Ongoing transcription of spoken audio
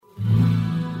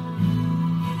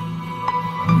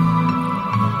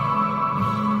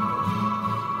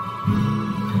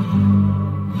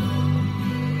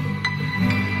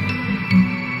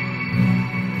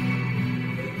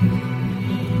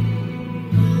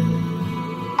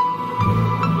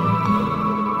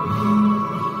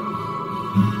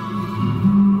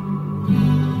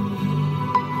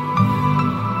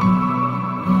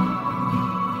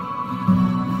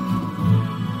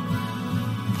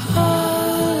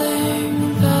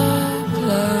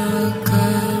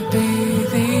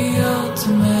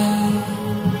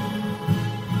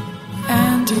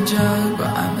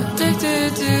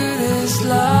this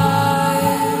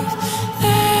life.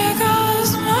 There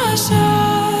goes my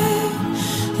shine.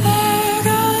 There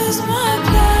goes my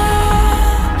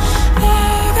plan.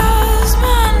 There goes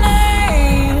my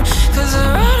name. 'Cause I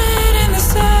wrote it in the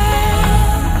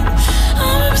sand.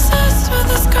 I'm obsessed with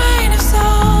this grain of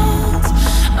salt.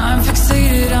 I'm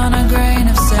fixated on a grain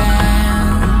of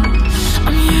sand.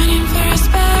 I'm yearning for a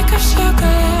speck of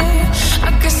sugar.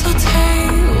 I guess I'll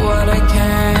take what I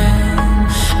can.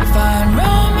 Find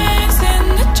romance in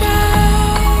the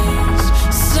trash.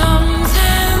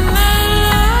 Something that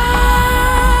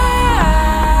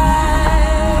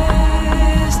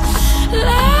lasts.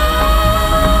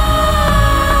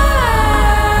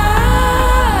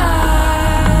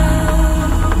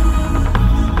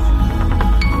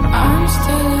 I'm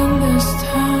still in this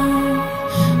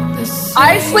town. This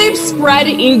I sleep spread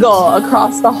eagle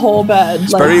across the whole bed.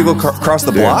 Spread eagle across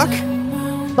the block?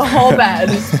 The whole bed.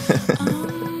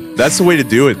 That's the way to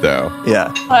do it, though.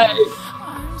 Yeah. Like,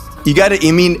 You got to.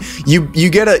 I mean, you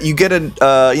get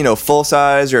a full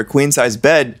size or a queen size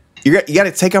bed. You got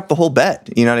to take up the whole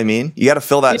bed. You know what I mean? You got to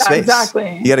fill that Yeah, space.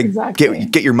 exactly. You got to Exactly.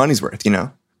 get your money's worth. You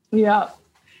know. yeah.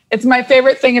 It's my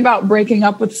favorite thing about breaking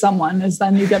up with someone is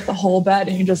then you get the whole bed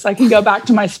and you just can go back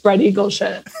to my spread eagle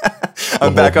shit.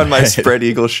 I'm back on my spread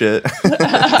eagle shit.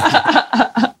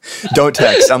 Don't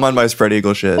text. I'm on my spread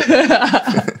eagle shit.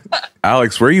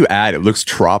 Alex, where are you at? It looks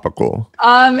tropical.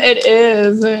 It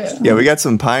is. Yeah, we got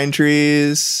some pine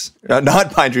trees.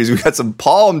 Not pine trees. We got some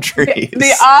palm trees.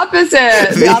 The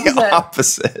opposite. The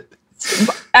opposite.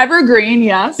 Evergreen,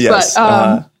 yes. Yes.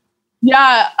 But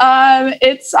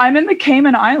I'm in the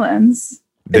Cayman Islands.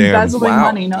 Damn. Embezzling Wow.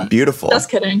 money. No, Beautiful. just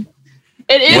kidding.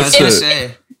 It I was is. gonna It,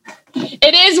 say.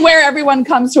 it is where everyone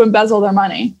comes to embezzle their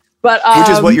money. But Which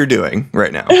is what you're doing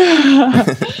right now.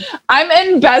 I'm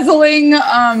embezzling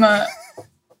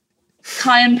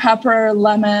cayenne pepper,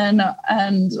 lemon,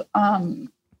 and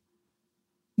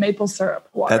maple syrup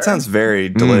water. That sounds very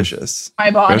delicious.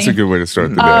 my body. That's a good way to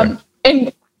start the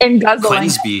day. in guzzling.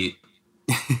 Cleanse beat.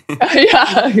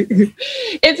 Yeah,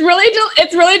 it's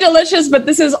really delicious. But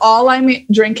this is all I'm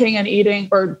drinking and eating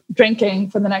or drinking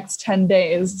for the next 10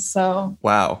 days. So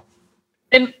Wow.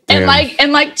 in Damn.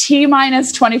 like T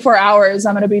minus 24 hours,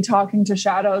 I'm gonna be talking to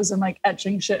shadows and like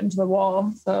etching shit into the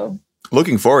wall. So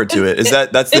Looking forward to it.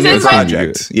 That's the This new is my-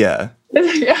 project. Yeah.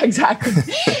 yeah, exactly.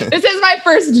 This is my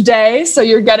first day, so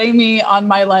you're getting me on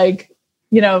my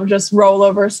just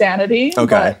rollover sanity.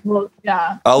 Okay. But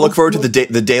I'll look forward to the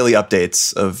daily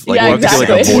updates of Yeah, We'll have to get like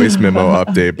a exactly. voice memo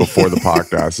update before the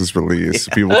podcast is released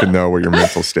so people can know where your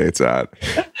mental state's at.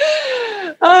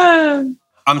 I'm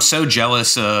so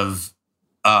jealous of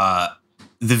the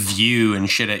view and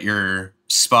shit at your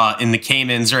spot in the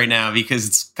Caymans right now because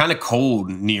it's kind of cold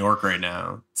in New York right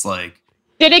now. It's like,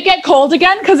 Did it get cold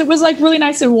again? Because it was like really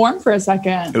nice and warm for a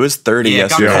second. It was 30 yeah, it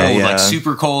got yesterday. cold, Yeah. like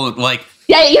super cold. Like,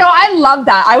 Yeah, I love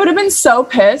that. I would have been so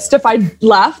pissed if I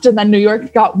left and then New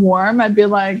York got warm. I'd be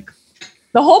like,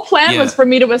 the whole plan Yeah. was for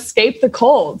me to escape the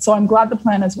cold. So I'm glad the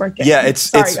plan is working. Yeah,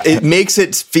 Sorry, guys. it makes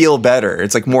it feel better.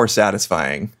 It's like more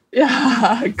satisfying.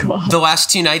 Yeah, God. the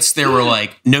last 2 nights there were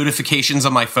like notifications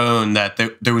on my phone that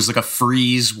there was like a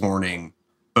freeze warning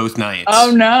both nights.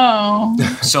 Oh no.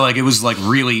 So like it was like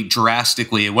really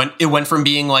drastically. It went from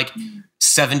being like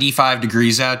 75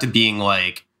 degrees out to being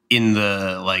like in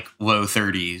the like low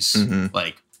 30s. Mhm.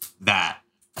 Like that.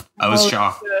 I was Oh,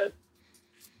 shocked. shit.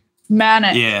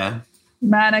 Yeah.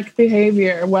 Manic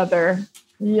behavior, weather.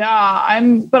 Yeah,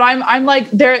 I'm like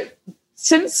there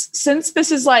since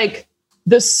this is like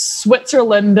the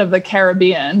Switzerland of the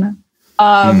Caribbean,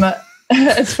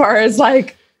 as far as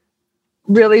like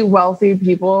really wealthy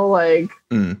people like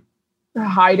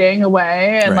hiding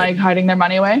away and Right. like hiding their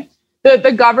money away.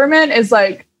 The government is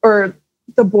like, or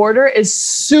the border is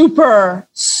super,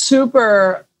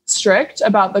 super strict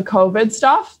about the COVID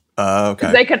stuff.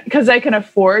 Okay. Because they can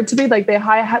afford to be like they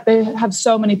have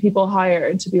so many people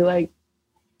hired to be like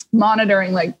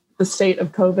monitoring like the state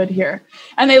of COVID here,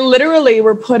 and they literally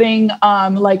were putting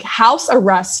like house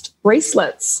arrest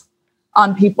bracelets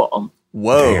on people.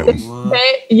 Whoa.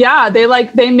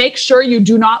 They make sure you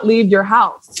do not leave your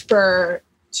house for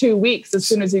 2 weeks as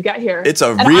soon as you get here. It's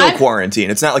a And real quarantine.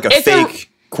 It's not like a It's a- fake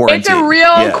quarantine. It's a real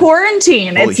Yeah.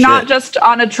 quarantine. Holy It's not shit. just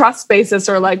on a trust basis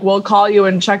or like we'll call you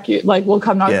and check you. Like we'll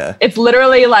come. Yeah. It's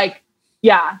literally like,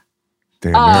 yeah.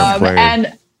 Damn, they're not playing.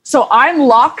 And so I'm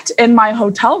locked in my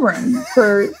hotel room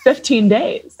for 15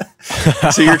 days.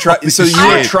 So you're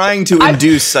trying to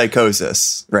induce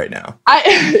psychosis right now.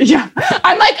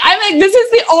 I'm like, this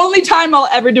is the only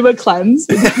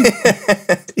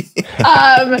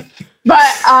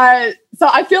So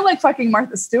I feel like fucking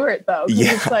Martha Stewart though, because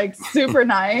Yeah. it's like super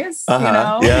nice, you Uh-huh,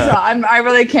 know. yeah. So I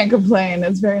really can't complain.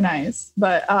 It's very nice,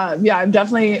 but yeah, I'm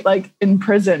definitely like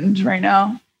imprisoned right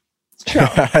now. It's chill.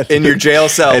 And your jail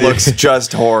cell It looks is.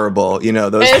 just horrible. You know,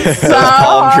 those, It's those so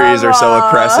palm trees are so horrible.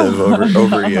 oppressive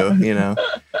over you. You know,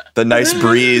 the nice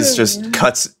breeze just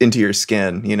cuts into your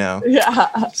skin. You know,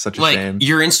 Yeah, such a Like shame.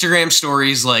 your Instagram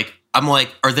stories, like I'm like,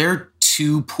 are there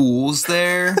 2 pools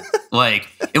there? Like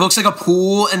it looks like a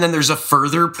pool, and then there's a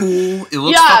further pool. It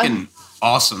looks Yeah. fucking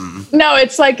awesome. no,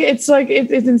 it's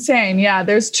insane. Yeah,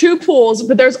 there's 2 pools,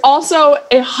 but there's also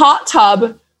a hot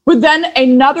tub with then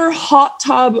another hot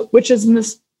tub, which is in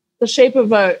the shape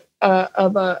of a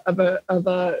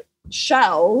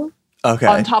shell Okay,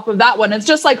 on top of that one. It's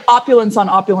just like opulence on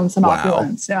opulence and Wow.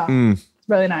 opulence. Yeah, Mm. it's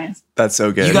really nice. that's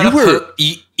so good. You gotta You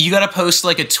were- you gotta post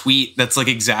like a tweet that's like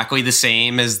exactly the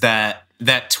same as that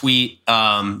tweet.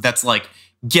 That's like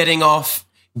getting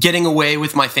away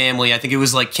with my family. I think it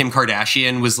was like Kim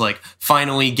Kardashian was like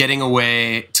finally getting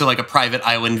away to like a private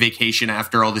island vacation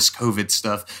after all this COVID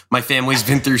stuff. My family's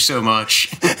been through so much.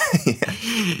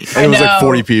 And it was like know.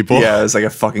 40 people. Yeah, it's like a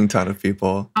fucking ton of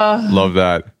people. Love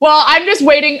that. Well, I'm just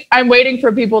waiting. I'm waiting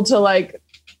for people to like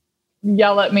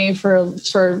yell at me for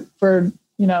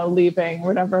leaving or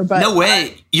whatever. But No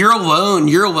way. You're alone.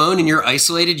 You're alone and you're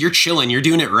isolated. You're chilling. You're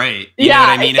doing it right. You yeah, know what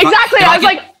I mean? If exactly. if I was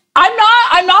could- like,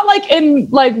 I'm not like in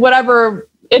like whatever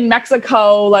in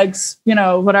Mexico, like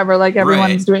whatever, like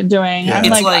everyone's doing. Yeah. I'm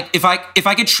it's like if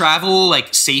I could travel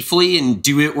like safely and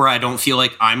do it where I don't feel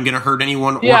like I'm gonna hurt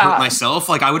anyone or Yeah. hurt myself,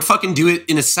 like I would fucking do it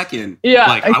in a second. Yeah,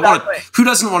 like exactly. who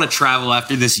doesn't want to travel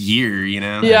after this year, you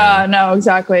know? Yeah, no,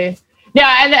 exactly.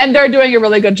 Yeah, and they're doing a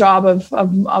really good job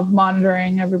of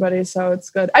monitoring everybody, so it's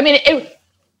good. I mean,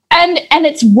 and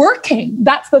it's working.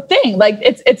 That's the thing. Like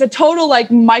it's a total like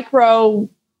micro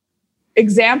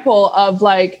example of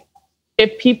like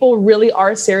if people really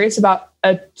are serious about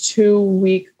a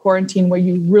 2-week quarantine where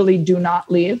you really do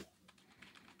not leave.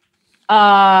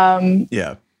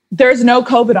 Yeah, There's no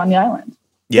COVID on the island.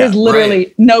 yeah, There's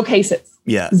literally no cases.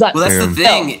 yeah. Zut. Well, that's Damn. the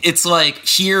thing. It's like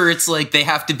here, it's like they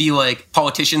have to be like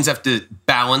politicians have to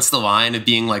balance the line of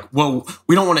being like, well,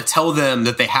 we don't want to tell them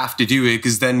that they have to do it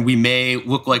because then we may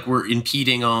look like we're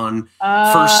impeding on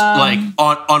first like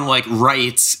on like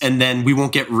rights, and then we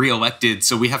won't get reelected.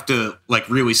 So we have to like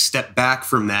really step back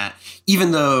from that.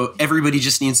 Even though everybody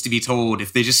just needs to be told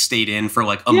if they just stayed in for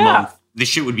like a Yeah. month, this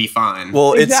shit would be fine.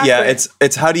 Well, Exactly.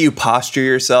 it's how do you posture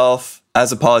yourself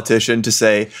as a politician to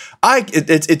say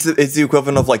it's the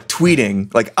equivalent of like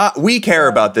tweeting like we care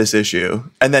about this issue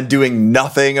and then doing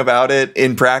nothing about it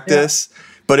in practice.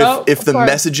 But if of the course.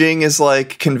 messaging is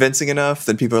like convincing enough,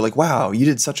 then people are like, wow, you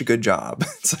did such a good job.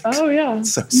 It's like, Oh yeah.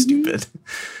 it's so stupid.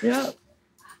 Yeah.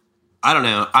 I don't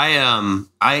know.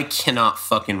 I cannot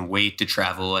fucking wait to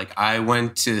travel. Like I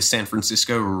went to San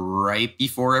Francisco right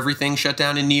before everything shut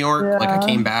down in New York. Like I Yeah.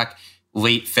 came back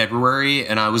late February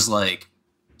and I was like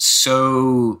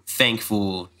so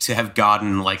thankful to have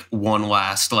gotten like one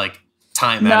last like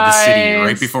time out of the city Nice.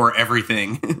 right before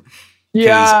everything. Because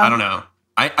Yeah. I don't know.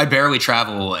 I barely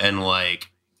travel and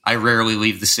like I rarely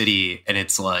leave the city, and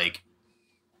it's like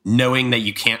knowing that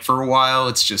you can't for a while,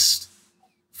 it's just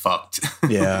fucked.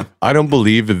 Yeah. I don't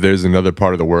believe that there's another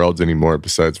part of the world anymore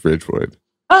besides Ridgewood.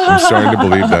 I'm starting to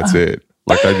believe that's it.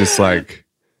 Like I just like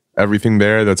everything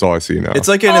there. That's all I see now. It's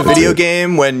like in a video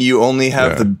game when you only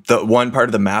have Yeah. the one part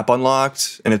of the map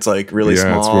unlocked and it's like really Yeah,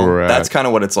 that's small. where we're at. That's kind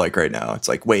of what it's like right now. It's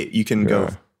like, wait, you can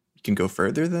Yeah. go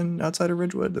further than outside of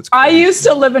Ridgewood. That's I cool. used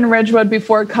to live in Ridgewood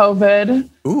before COVID,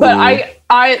 Ooh. but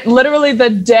I literally the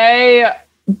day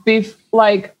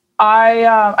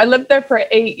I lived there for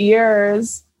 8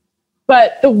 years,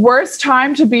 but the worst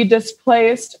time to be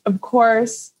displaced, of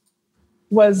course,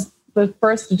 was the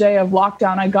first day of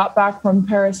lockdown. I got back from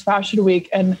Paris Fashion Week,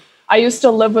 and I used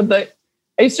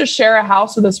to share a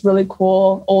house with this really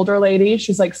cool older lady.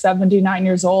 She's like 79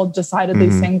 years old,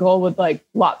 decidedly single with like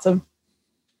lots of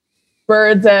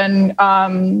birds and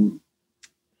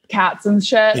cats and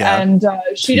shit. Yeah. And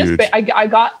she Huge. just, I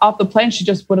got off the plane. She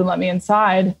just wouldn't let me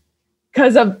inside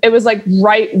because it was like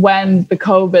right when the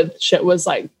COVID shit was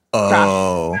like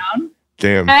Oh, down.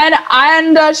 damn.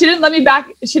 And she didn't let me back.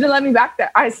 She didn't let me back there.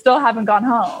 I still haven't gone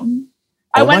home.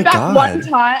 I Oh went my back God. one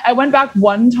time. I went back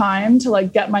one time to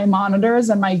like get my monitors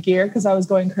and my gear because I was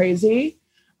going crazy.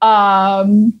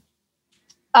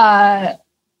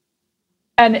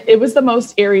 And it was the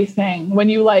most eerie thing when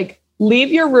you like leave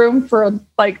your room for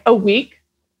like a week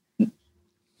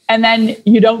and then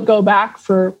you don't go back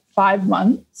for 5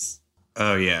 months.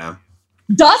 Oh yeah.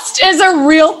 dust is a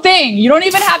real thing. You don't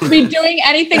even have to be doing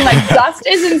anything. Like dust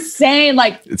is insane.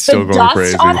 Like It's still going dust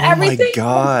crazy. on Oh everything. my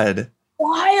God.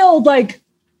 Wild. Like,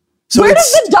 So where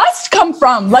it's- does the dust come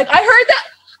from? Like, I heard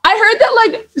that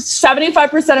like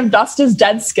 75% of dust is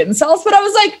dead skin cells, but I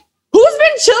was like, who's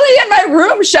been chilling in my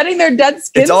room shedding their dead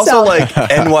skin It's also cells? like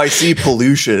NYC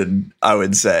pollution, I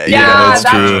would say. Yeah, that's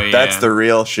that's true. That's the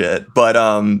real shit. But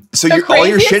so The all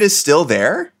your craziest- shit is still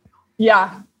there?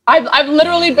 Yeah. I've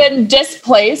literally been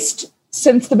displaced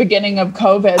since the beginning of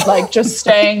COVID, like just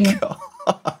staying.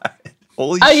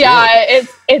 Holy shit. Yeah,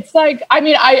 it's like, I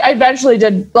mean, I eventually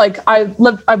did, like, I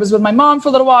was with my mom for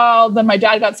a little while, then my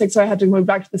dad got sick, so I had to move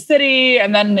back to the city,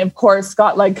 and then, of course,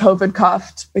 got, like, COVID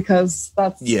cuffed, because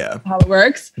that's how it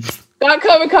works. Got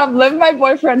COVID cuffed, lived with my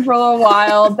boyfriend for a little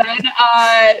while,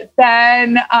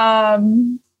 then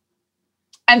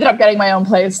ended up getting my own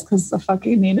place, because I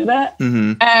fucking needed it.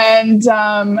 Mm-hmm. And,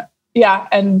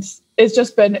 and it's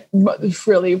just been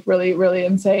really, really, really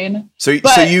insane. So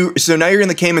now you're in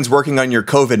the Caymans working on your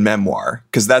COVID memoir,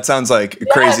 because that sounds like a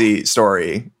crazy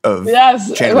story of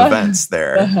chain of events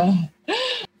there.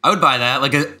 I would buy that,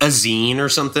 like a zine or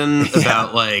something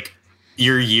about like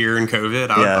your year in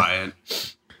COVID. I would buy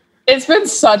it. It's been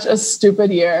such a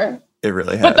stupid year. It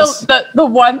really has. But the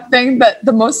one thing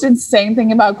the most insane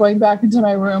thing about going back into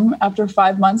my room after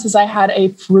 5 months is I had a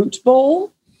fruit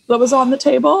bowl that was on the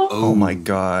table. Oh my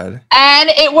God. And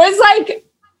it was like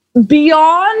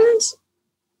beyond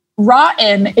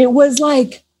rotten. It was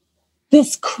like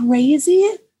this crazy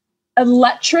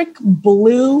electric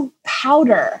blue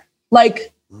powder,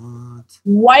 like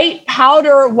white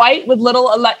powder, white with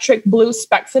little electric blue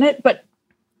specks in it, but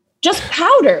just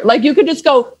powder. Like you could just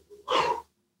go,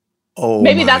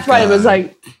 maybe that's why it was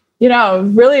like,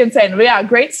 really insane. But yeah,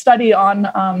 great study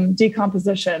on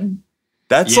decomposition.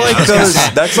 That's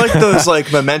like those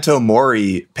like Memento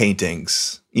Mori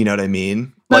paintings. You know what I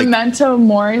mean? Like, Memento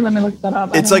Mori. Let me look that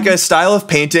up. It's like a style of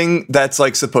painting that's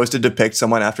like supposed to depict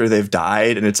someone after they've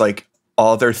died, and it's like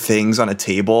all their things on a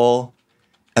table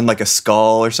and like a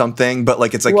skull or something. But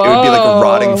like it's like it would be like a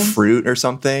rotting fruit or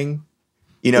something.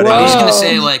 You know what I mean? I was gonna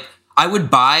say like I would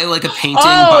buy like a painting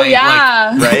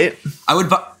right?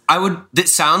 I would. That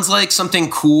sounds like something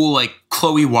cool. Like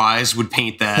Chloe Wise would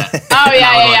paint that. Oh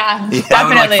yeah,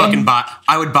 definitely.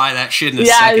 I would buy that shit in a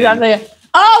second. Yeah, exactly.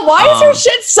 Oh, why is her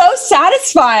shit so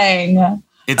satisfying?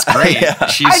 It's great.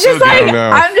 She's so good.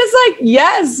 I'm just like,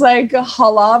 yes, like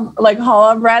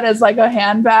challah bread is like a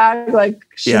handbag, like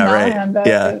Chanel handbag.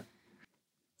 Yeah,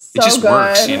 so it just good.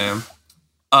 works,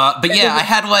 But yeah, I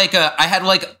had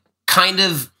like kind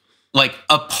of like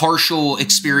a partial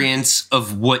experience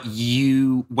of what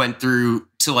you went through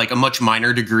to like a much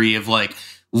minor degree of like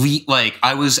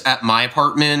I was at my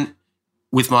apartment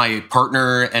with my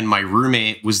partner and my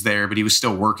roommate was there, but he was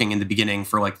still working in the beginning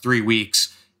for like 3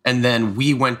 weeks. And then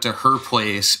we went to her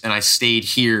place and I stayed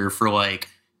here for like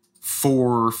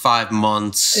 4 or 5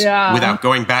 months without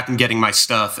going back and getting my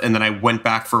stuff. And then I went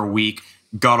back for a week,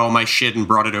 got all my shit and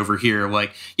brought it over here.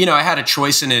 Like, I had a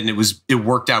choice in it and it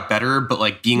worked out better, but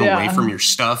like being away from your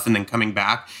stuff and then coming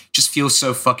back just feels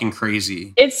so fucking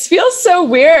crazy. It feels so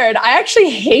weird. I actually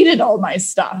hated all my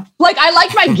stuff. Like I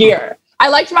liked my gear. I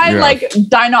liked my like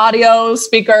Dynaudio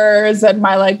speakers and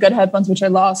my like good headphones, which I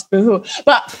lost. Boo-hoo.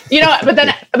 But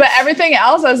but everything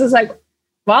else, I was just like,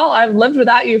 well, I've lived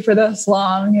without you for this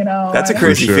long, That's a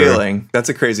crazy feeling. That's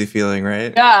a crazy feeling,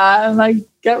 right? Yeah, I'm like,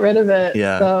 get rid of it.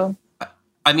 Yeah. So.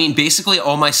 I mean, basically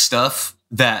all my stuff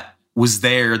that was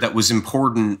there that was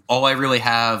important, all I really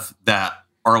have that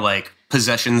are like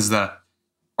possessions that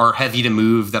are heavy to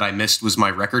move that I missed was my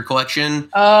record collection.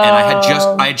 And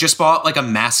I had just bought like a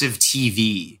massive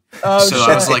TV. So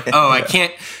I was like, I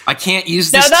can't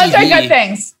use this TV. No, those are good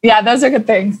things. Yeah, those are good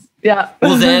things. Yeah.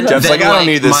 Well, then Jeff's like, I don't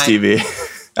need this TV.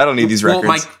 I don't need these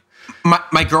records.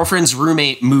 My girlfriend's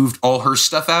roommate moved all her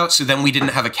stuff out, so then we didn't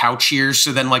have a couch here.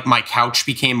 So then like my couch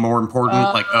became more important.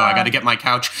 I got to get my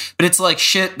couch. But it's like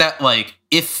shit that like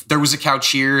if there was a couch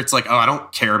here, it's like, I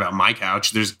don't care about my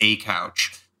couch. There's a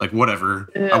couch. Like whatever.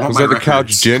 Yeah. I want Was my that the records.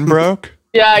 couch Jin broke?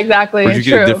 Yeah, exactly. Or did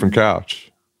you get a different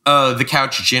couch? The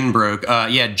couch Jin broke.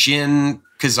 Jin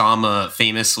Kazama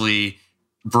famously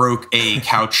broke a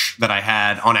couch that I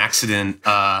had on accident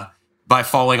by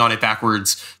falling on it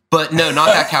backwards. But no, not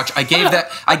that couch. I gave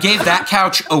that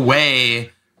couch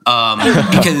away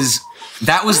because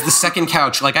that was the second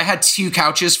couch. Like I had 2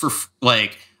 couches for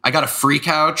like I got a free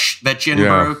couch that Jin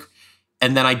broke.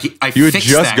 And then I you had fixed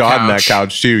just gotten that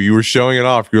couch too. You were showing it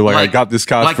off. You were like, I got this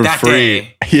couch for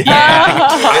free.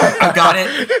 I got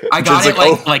it. I got it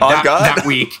that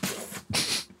week.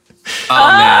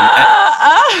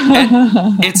 Oh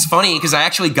man, it's funny because I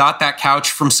actually got that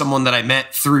couch from someone that I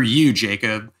met through you,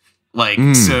 Jacob. Like,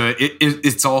 so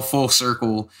it's all full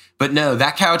circle. But no,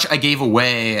 that couch I gave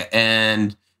away,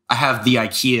 and I have the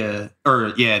IKEA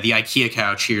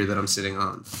couch here that I'm sitting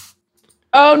on.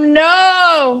 Oh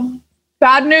no!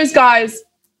 Bad news, guys.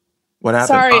 What happened?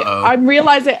 Sorry, Uh-oh. I'm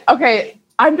realizing. Okay,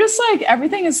 I'm just like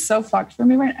everything is so fucked for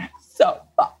me right now. So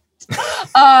fucked.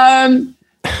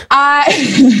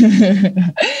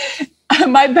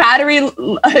 My battery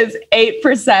is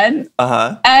 8%.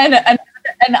 And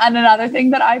another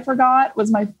thing that I forgot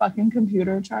was my fucking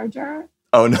computer charger.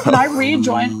 Oh no! Can I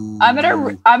rejoin? I'm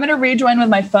gonna rejoin with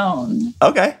my phone.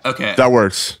 Okay. That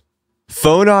works.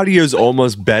 Phone audio is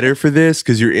almost better for this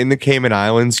because you're in the Cayman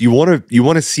Islands. You want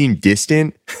to seem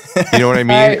distant. You know what I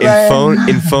mean?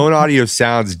 Right. Phone audio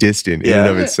sounds distant in and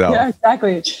of itself. Yeah,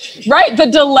 exactly. Right. The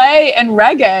delay in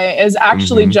reggae is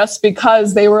actually just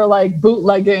because they were like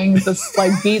bootlegging the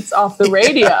like beats off the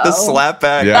radio. The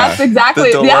slapback. Yeah. That's exactly.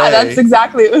 The delay. Yeah, that's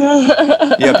exactly.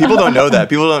 Yeah, people don't know that.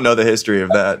 People don't know the history of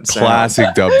that sound.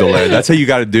 Classic dub delay. That's how you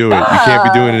got to do it. You can't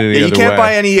be doing it any Yeah, you other can't way.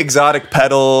 buy any exotic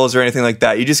pedals or anything like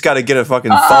that. You just got to get a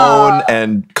fucking phone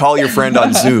and call your friend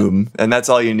on Zoom, and that's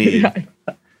all you need.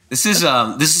 This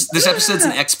episode's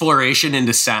an exploration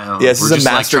into sound. Yeah, this is a just,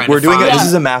 master. trying to We're doing it. find- This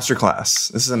is a master class.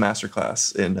 This is a master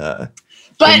class in. But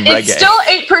in it's reggae. still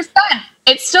 8%.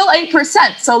 It's still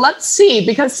 8%. So let's see,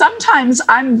 because sometimes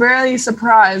I'm really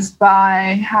surprised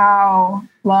by how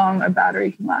long a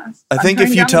battery can last. I I'm think if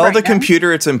turning you down tell the brightness.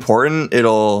 computer it's important,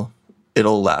 it'll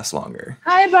last longer.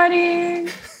 Hi, buddy.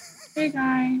 Hey,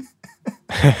 guys.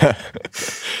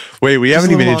 Wait, we haven't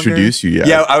a even little longer. introduced you yet.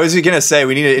 Yeah, I was gonna say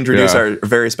we need to introduce Yeah. our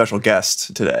very special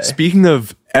guest today. Speaking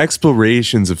of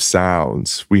explorations of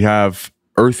sounds, we have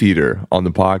Earth Eater on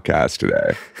the podcast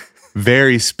today.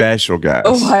 Very special guest.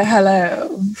 Oh, hi,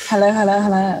 hello.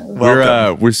 Hello.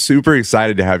 Welcome. We're super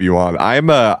excited to have you on. I'm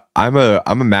a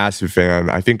massive fan.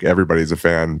 I think everybody's a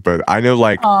fan, but I know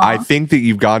I think that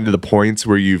you've gotten to the points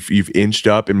where you've inched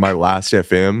up in my last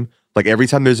FM. Like every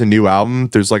time there's a new album,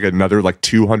 there's like another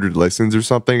 200 listens or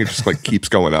something. It just keeps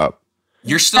going up.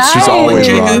 You're still Nice. Just scrolling, always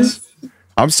Jacob. runs.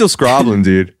 I'm still scrobbling,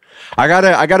 dude. I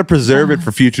gotta preserve it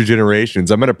for future generations.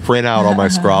 I'm gonna print out all my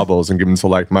scrobbles and give them to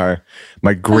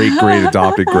my great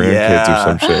adopted grandkids or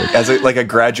some shit. As a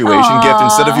graduation gift,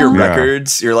 instead of your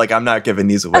records, you're like, I'm not giving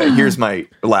these away. Here's my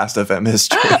last FM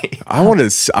history. I want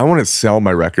to sell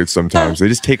my records sometimes. They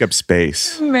just take up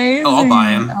space. Amazing. Oh, I'll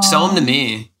buy them. Sell them to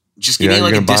me. Just give Yeah, me you're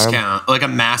a gonna buy 'em? discount, like a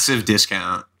massive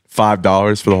discount.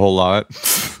 $5 for the whole lot.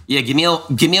 Yeah, give me a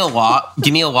lot.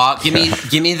 Give me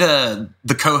the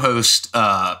co-host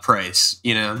price.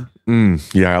 You know,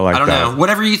 Yeah, I like I don't that. know.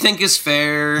 Whatever you think is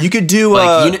fair. You could do.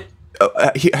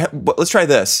 Let's try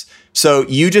this. So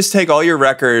you just take all your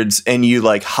records and you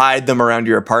hide them around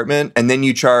your apartment, and then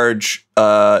you charge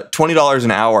 $20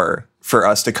 an hour for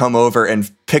us to come over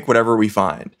and pick whatever we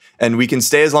find, and we can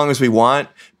stay as long as we want,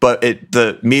 but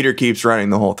the meter keeps running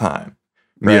the whole time.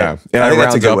 Right? Yeah, and I think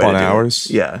that's a round good up way on to do it. hours.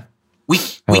 Yeah. We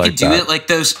like could do that. it like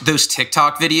those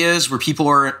TikTok videos where people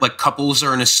are couples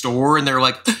are in a store and they're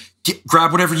like,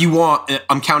 grab whatever you want.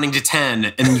 I'm counting to 10,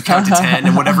 and then you count to 10,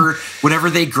 and whatever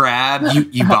they grab,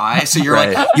 you buy. So you're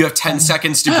Right. you have 10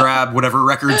 seconds to grab whatever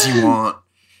records you want.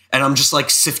 And I'm just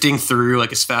sifting through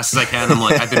as fast as I can. I'm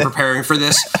I've been preparing for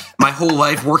this my whole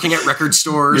life, working at record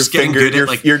stores, getting good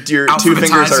at your two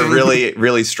fingers are alphabetizing. really,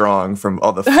 really strong from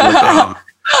all the flipping.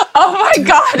 Oh my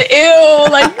God. Ew.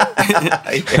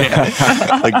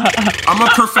 I'm a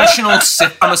professional.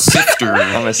 I'm a sifter.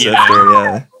 I'm a you sifter,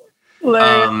 know?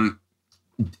 yeah.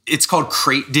 It's called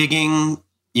crate digging.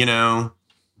 You know,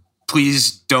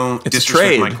 please don't It's a disrespect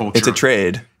trade. my culture. It's a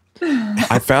trade.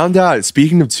 I found out,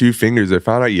 speaking of two fingers, I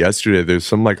found out yesterday there's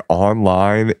some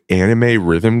online anime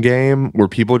rhythm game where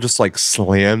people just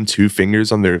slam two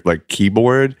fingers on their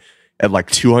keyboard at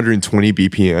 220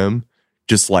 BPM,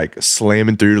 just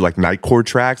slamming through night chord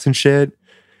tracks and shit.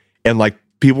 And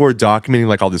people were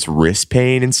documenting all this wrist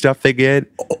pain and stuff they get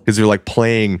because they're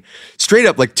playing straight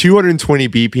up 220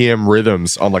 BPM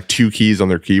rhythms on two keys on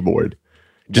their keyboard.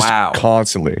 Just Wow.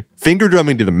 constantly finger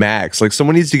drumming to the max.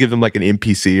 Someone needs to give them an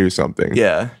NPC or something.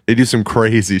 Yeah. They do some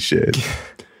crazy shit.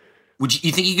 Would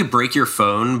you think you could break your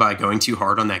phone by going too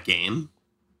hard on that game?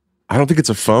 I don't think it's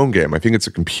a phone game. I think it's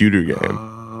a computer game.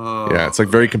 Oh. Yeah, it's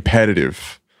very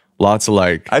competitive. Lots of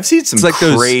I've seen some It's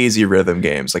those- crazy rhythm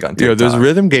games on TikTok. those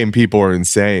rhythm game people are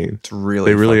insane. It's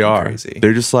really They really fucking are. crazy.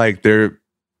 They're just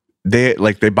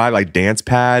they buy dance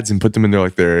pads and put them in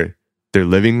their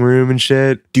living room and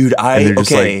shit. Dude, And they're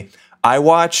just I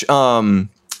watch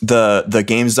the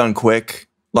Games Done Quick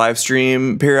live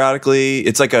stream periodically.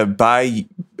 It's like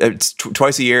it's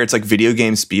twice a year. It's like video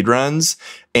game speed runs.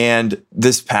 And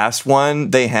this past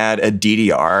one, they had a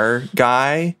DDR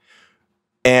guy,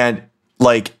 and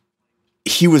like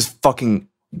he was fucking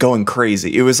going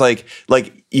crazy. It was like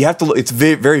you have to look, it's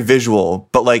very visual,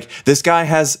 but like this guy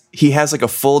has like a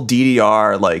full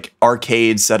DDR like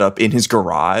arcade set up in his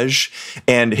garage,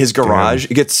 and his garage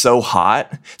it gets so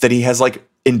hot that he has like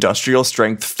industrial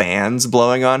strength fans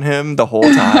blowing on him the whole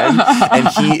time, and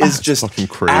he is just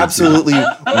absolutely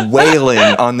wailing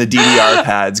on the DDR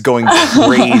pads, going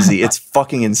crazy. It's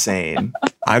fucking insane.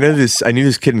 I knew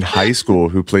this kid in high school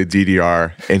who played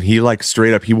DDR, and he like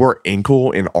straight up he wore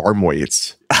ankle and arm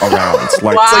weights around.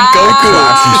 Like, It's like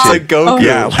Goku. It's like Goku.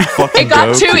 Yeah, like fucking It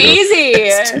got Goku. too easy.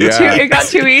 It got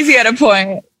too easy at a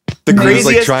point. The He was,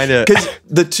 craziest, like, trying to- because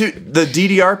the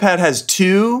DDR pad has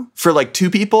two for like two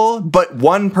people, but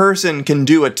one person can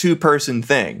do a 2-person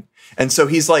thing. And so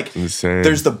he's like, Insane.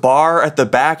 there's the bar at the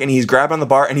back, and he's grabbing the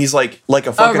bar, and he's like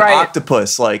a fucking right.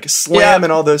 octopus, like slamming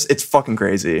all those. It's fucking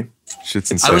crazy.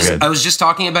 Shit's insane. I was just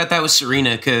talking about that with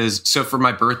Serena because so for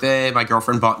my birthday, my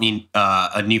girlfriend bought me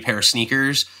a new pair of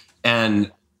sneakers,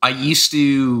 and I used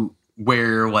to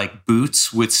wear like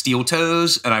boots with steel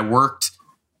toes, and I worked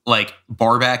like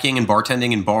bar backing and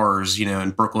bartending in bars, you know,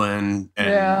 in Brooklyn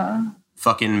and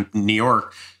fucking New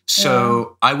York.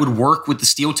 So I would work with the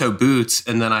steel toe boots,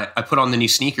 and then I put on the new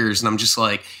sneakers, and I'm just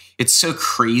like, it's so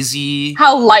crazy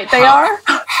How light they are.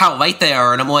 how light they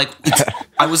are. And I'm like,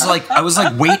 I was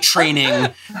like weight training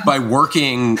by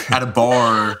working at a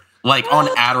bar, like on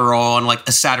Adderall on like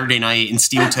a Saturday night in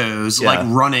steel toes, like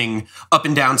running up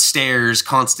and down stairs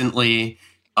constantly.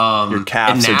 Your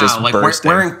calves and are just like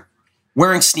bursting.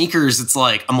 wearing sneakers, it's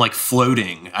like I'm like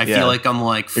floating. I feel like I'm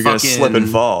like You're fucking gonna slip and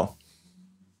fall.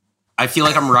 I feel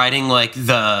like I'm riding like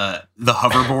the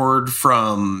hoverboard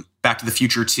from Back to the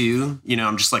Future 2. You know,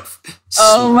 I'm just like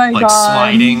Oh my like God.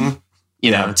 sliding. You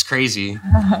know, it's crazy.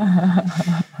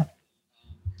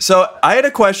 So I had a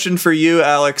question for you,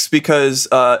 Alex, because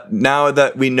now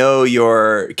that we know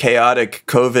your chaotic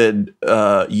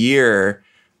COVID year,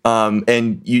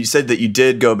 and you said that you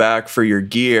did go back for your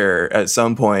gear at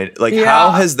some point, like how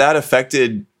has that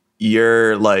affected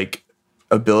your like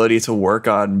ability to work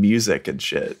on music and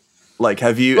shit? Like,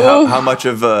 have you how much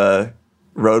of a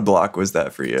roadblock was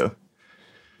that for you?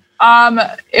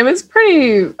 It was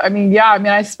pretty. I mean,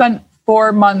 I spent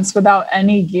 4 months without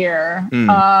any gear,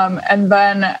 and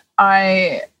then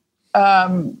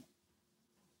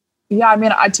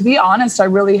to be honest, I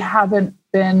really haven't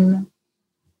been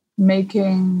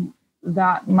making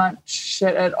that much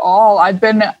shit at all. I've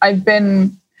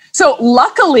been so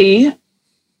luckily,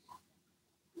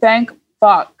 thank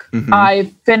fuck,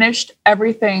 I finished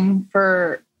everything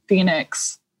for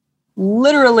Phoenix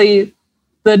literally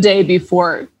the day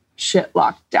before shit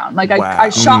locked down. Like I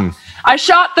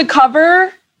shot the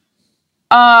cover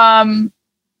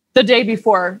the day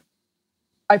before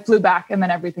I flew back, and then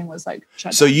everything was like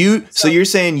shut down. So you're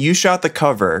saying you shot the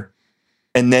cover,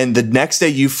 and then the next day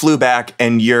you flew back,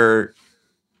 and your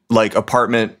like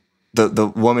apartment,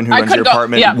 the woman who runs your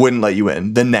apartment wouldn't let you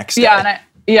in the next day.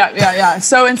 Yeah.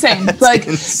 So insane. Like,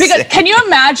 insane. because can you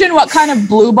imagine what kind of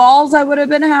blue balls I would have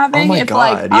been having? Oh my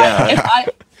God,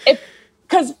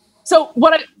 So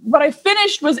what I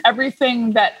finished was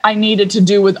everything that I needed to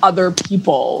do with other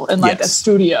people in like a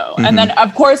studio. And then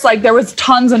of course, like there was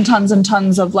tons and tons and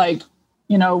tons of like,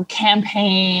 you know,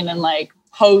 campaign and like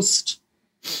post,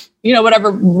 you know,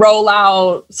 whatever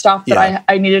rollout stuff that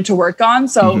I needed to work on.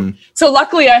 So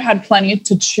luckily I had plenty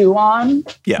to chew on.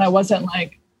 Yeah. And I wasn't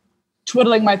like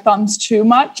twiddling my thumbs too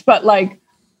much, but like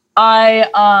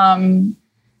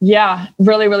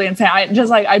really, really insane.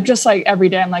 I just like every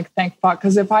day I'm like, thank fuck.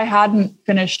 Because if I hadn't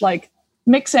finished like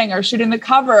mixing or shooting the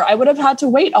cover, I would have had to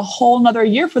wait a whole nother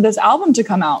year for this album to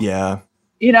come out. Yeah.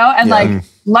 You know, and like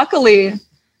luckily,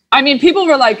 I mean, people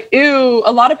were like, ew,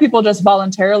 a lot of people just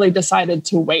voluntarily decided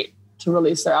to wait to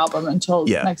release their album until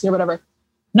next year, whatever.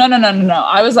 No.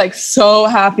 I was like so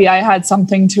happy I had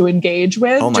something to engage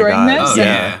with during this. Oh,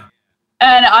 yeah.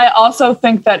 And I also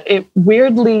think that it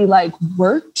weirdly like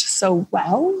worked so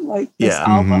well, like this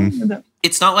album.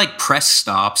 It's not like press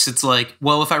stops. It's like,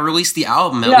 well, if I release the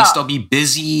album, at least I'll be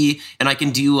busy and I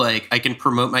can do like, I can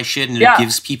promote my shit, and it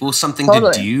gives people something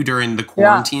to do during the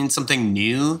quarantine, something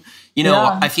new. You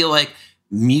know, I feel like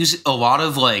a lot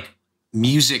of like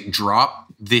music dropped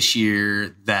this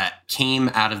year that came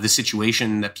out of the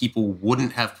situation that people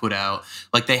wouldn't have put out.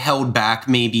 Like they held back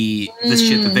maybe the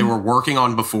shit that they were working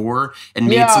on before and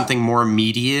made something more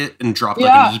immediate and dropped like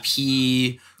an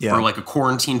EP or like a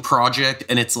quarantine project.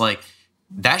 And it's like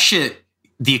that shit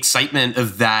the excitement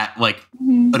of that, like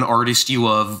an artist you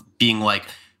love being like,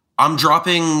 I'm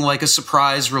dropping like a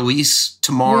surprise release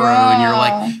tomorrow. Yeah. And you're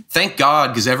like, thank God,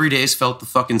 because every day's felt the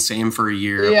fucking same for a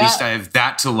year. Yeah. At least I have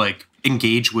that to like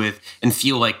engage with and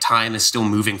feel like time is still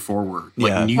moving forward.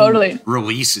 Like Yeah. new Totally.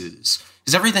 releases.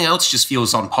 Because everything else just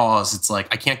feels on pause. It's like,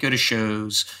 I can't go to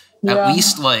shows. Yeah. At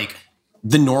least like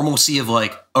the normalcy of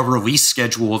like a release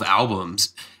schedule of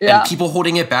albums. Yeah. And people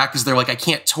holding it back because they're like, I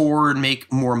can't tour and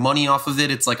make more money off of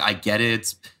it. It's like, I get it.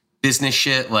 It's business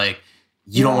shit. Like,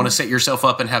 you don't want to set yourself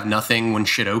up and have nothing when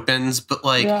shit opens. But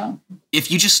like, if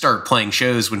you just start playing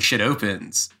shows when shit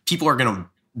opens, people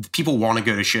want to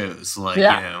go to shows. Like, you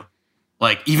know,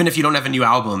 like even if you don't have a new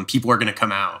album, people are going to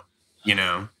come out, you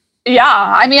know? Yeah.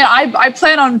 I mean, I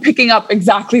plan on picking up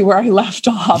exactly where I left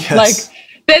off. Yes. Like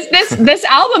this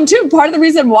album too, part of the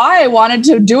reason why I wanted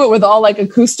to do it with all like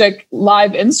acoustic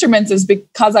live instruments is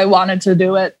because I wanted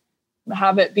to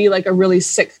have it be like a really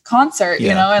sick concert, you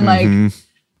know? And like,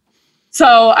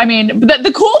 so, I mean,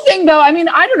 the cool thing though, I mean,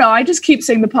 I don't know. I just keep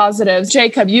seeing the positives.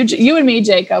 Jacob, you and me,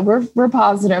 Jacob, we're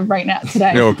positive right now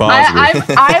today. Yeah, we're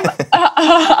positive.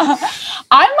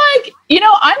 I'm like, you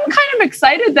know, I'm kind of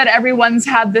excited that everyone's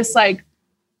had this like,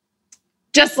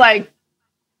 just like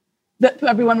that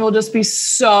everyone will just be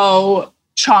so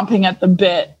chomping at the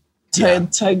bit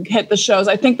to hit the shows.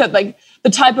 I think that like the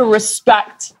type of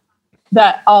respect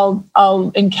that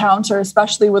I'll encounter,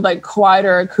 especially with like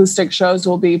quieter acoustic shows,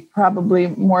 will be probably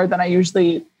more than I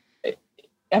usually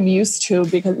am used to,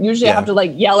 because usually I have to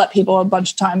like yell at people a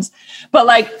bunch of times. But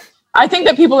like, I think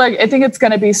that I think it's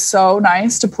going to be so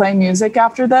nice to play music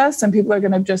after this, and people are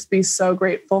going to just be so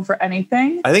grateful for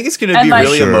anything. I think it's going to be like,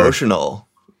 really emotional.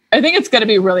 I think it's going to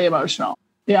be really emotional.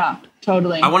 Yeah,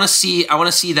 totally. I want to see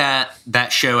that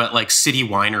show at like City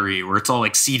Winery where it's all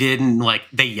like seated and like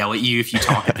they yell at you if you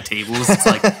talk at the tables. It's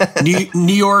like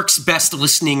New York's best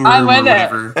listening room I'm with or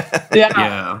whatever.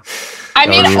 Yeah. I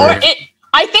mean,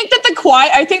 I think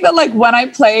that like when I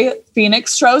play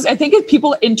Phoenix shows, I think if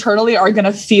people internally are going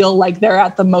to feel like they're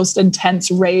at the most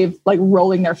intense rave, like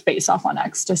rolling their face off on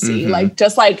ecstasy, like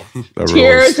just like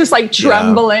tears, just like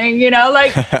trembling, you know,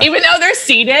 like even though they're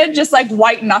seated, just like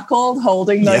white knuckled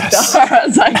holding the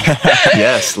doors. Like,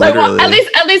 yes, like, literally. well,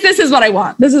 at least this is what I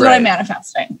want. This is what I'm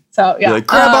manifesting. So yeah, you're like,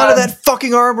 grab onto that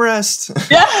fucking armrest.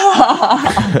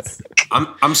 Yeah.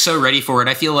 I'm so ready for it.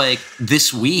 I feel like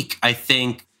this week, I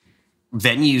think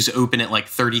venues open at like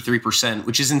 33%,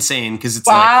 which is insane because it's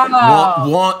like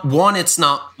one, it's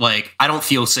not like I don't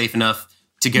feel safe enough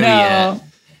to go yet.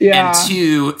 Yeah. And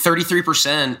two,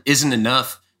 33% isn't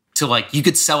enough to like, you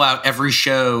could sell out every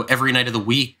show every night of the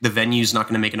week. The venue's not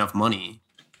going to make enough money,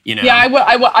 you know? Yeah,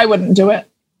 I wouldn't do it.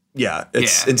 Yeah,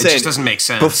 it's insane. It just doesn't make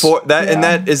sense. Before that,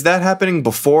 and is that happening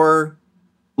before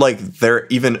like they're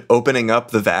even opening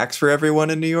up the vax for everyone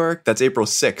in New York? That's April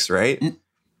 6th, right?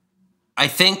 I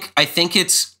think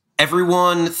it's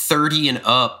everyone 30 and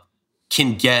up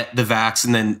can get the vax,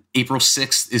 and then April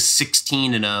 6th is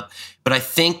 16 and up. But I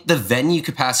think the venue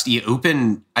capacity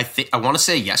opened, I want to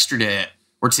say yesterday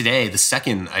or today, the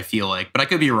 2nd, I feel like, but I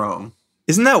could be wrong.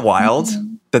 Isn't that wild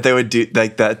that they would do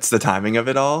like that's the timing of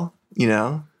it all, you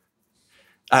know?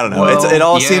 I don't know. Well, it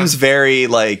all seems very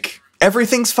like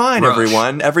everything's fine,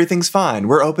 everyone. Everything's fine.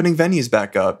 We're opening venues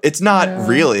back up. It's not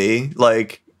really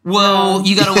like. Well,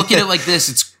 you got to look at it like this.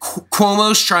 It's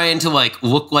Cuomo's trying to like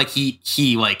look like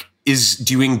he like is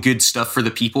doing good stuff for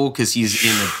the people because he's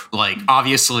in like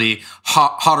obviously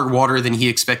hotter water than he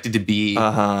expected to be.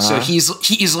 So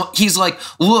he's like,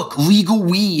 look, legal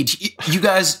weed. You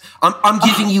guys, I'm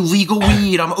giving you legal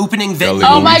weed. I'm opening venues.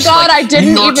 Oh my God, like, I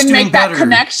didn't even make that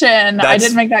connection. I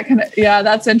didn't make that connection. Yeah,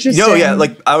 that's interesting. No, yeah,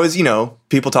 like I was,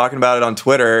 people talking about it on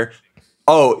Twitter.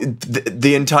 Oh,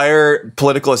 the entire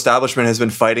political establishment has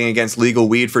been fighting against legal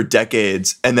weed for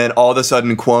decades. And then all of a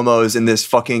sudden Cuomo's in this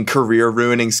fucking career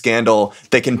ruining scandal.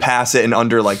 They can pass it in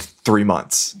under like 3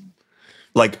 months.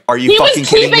 Like, are you fucking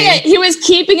kidding me? He was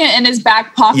keeping it in his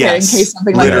back pocket in case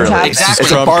something like that happened. Exactly.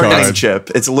 It's a bargaining chip.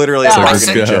 It's literally a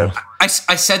bargaining chip. I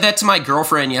said that to my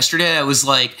girlfriend yesterday. I was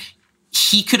like,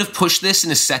 he could have pushed this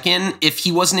in a second. If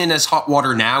he wasn't in as hot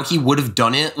water now, he would have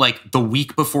done it like the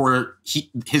week before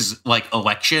his like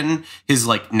election, his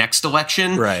like next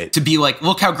election, right? To be like,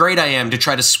 look how great I am, to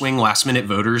try to swing last minute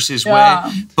voters his way.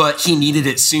 But he needed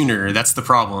it sooner. That's the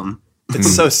problem.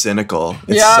 It's so cynical.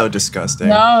 It's so disgusting.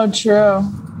 No, true.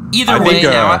 Either way,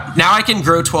 now I can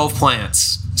grow 12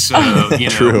 plants. So,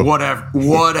 whatever.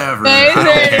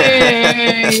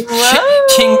 Amazing.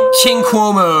 King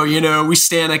Cuomo, we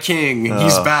stand a king.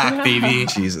 He's back, baby.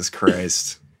 Jesus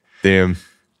Christ. Damn.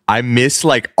 I missed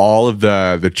like all of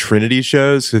the Trinity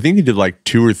shows. I think he did like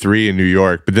 2 or 3 in New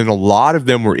York, but then a lot of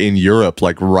them were in Europe,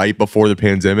 like right before the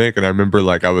pandemic. And I remember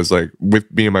like I was like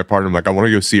with me and my partner, I'm like, I want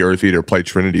to go see Earth Eater play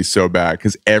Trinity so bad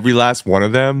because every last one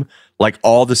of them, like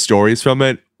all the stories from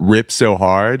it, ripped so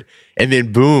hard, and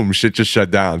then boom, shit just shut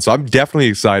down. So I'm definitely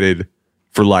excited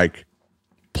for like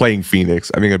playing Phoenix.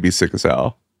 I think it'd be sick as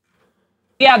hell.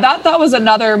 Yeah, that was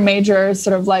another major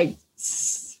sort of like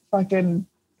fucking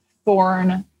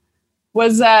thorn,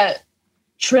 was that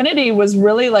Trinity was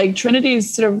really like, Trinity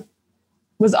sort of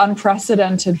was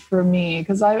unprecedented for me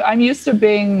because I'm used to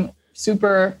being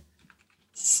super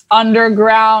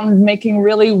underground, making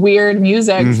really weird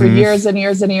music for years and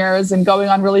years and years, and going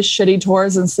on really shitty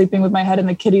tours and sleeping with my head in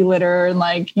the kitty litter and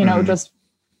like, you know, just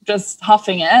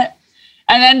huffing it.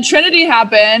 And then Trinity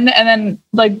happened, and then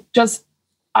like just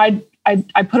I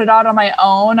put it out on my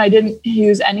own. I didn't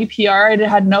use any PR. I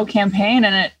had no campaign,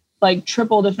 and it like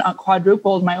tripled, if not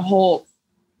quadrupled, my whole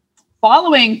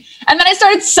following. And then I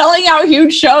started selling out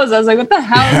huge shows. I was like, what the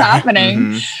hell is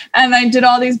happening? And I did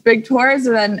all these big tours,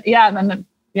 and then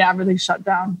everything shut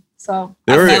down. So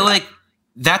I feel like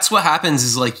that's what happens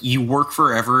is like you work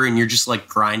forever and you're just like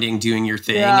grinding, doing your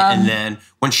thing. And then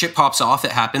when shit pops off,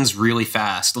 it happens really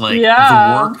fast. Like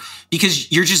the work, because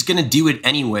you're just going to do it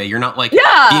anyway. You're not like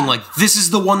being like, this is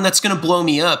the one that's going to blow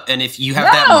me up. And if you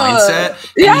have that mindset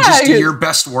and you just do your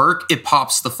best work, it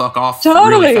pops the fuck off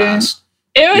really fast.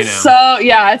 It was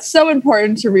it's so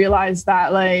important to realize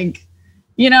that, like,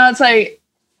 you know, it's like,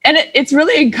 and it's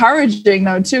really encouraging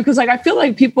though too. Cause like, I feel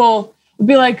like people would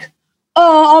be like,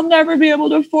 oh, I'll never be able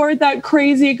to afford that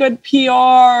crazy good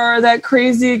PR, that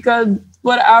crazy good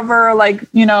whatever, like,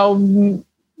 you know,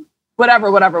 whatever.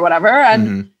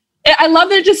 And I love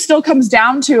that it just still comes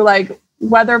down to like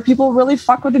whether people really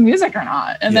fuck with the music or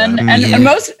not. And then and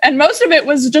most of it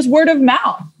was just word of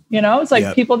mouth, you know? It's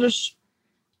like people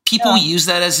use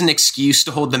that as an excuse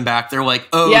to hold them back. They're like,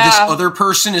 oh, this other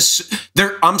person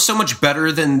I'm so much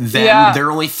better than them. Yeah. They're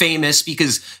only famous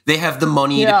because they have the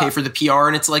money to pay for the PR.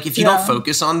 And it's like, if you don't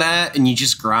focus on that and you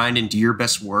just grind and do your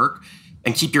best work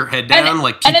and keep your head down,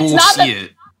 like people will see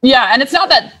it. Yeah. And it's not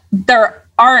that there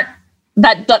aren't,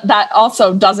 that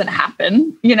also doesn't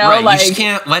happen, you know, right. Like you just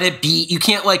can't let it be. You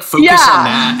can't like focus on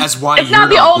that as why it's not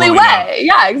the only way. Up.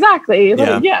 Yeah, exactly.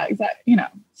 Like, exactly. You know.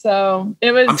 So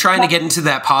it was. I'm trying to get into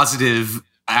that positive.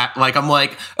 Like I'm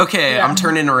like, okay, I'm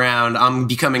turning around. I'm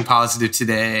becoming positive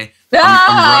today.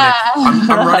 I'm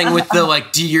running with the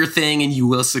like, do your thing and you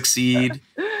will succeed.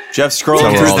 Jeff's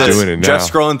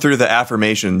scrolling through the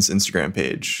affirmations Instagram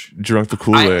page. Drunk the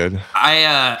Kool-Aid.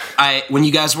 I when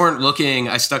you guys weren't looking,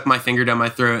 I stuck my finger down my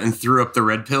throat and threw up the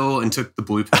red pill and took the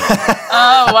blue pill.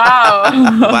 Oh wow!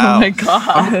 Oh my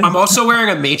god! I'm also wearing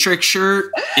a Matrix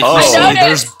shirt.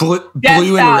 There's blue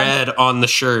and red on the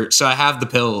shirt, so I have the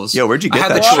pills. Yo, where'd you get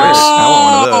that shirt? I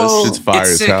want one of those. It's fire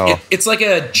as hell. It's like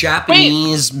a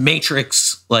Japanese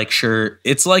Matrix like shirt.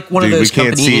 It's like one of those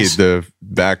companies. We can't see the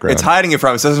background. It's hiding it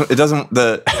from us. It doesn't.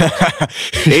 The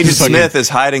Agent Smith is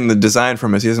hiding the design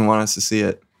from us. He doesn't want us to see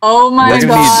it. Oh my god! That's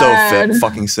gonna be so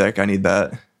fucking sick. I need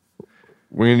that.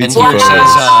 We're gonna need some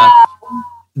photos.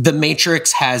 The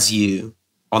Matrix has you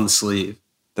on the sleeve.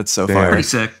 That's so fire. Pretty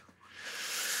sick.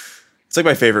 It's like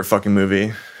my favorite fucking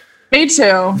movie. Me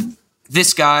too.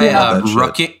 This guy,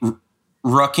 Rucking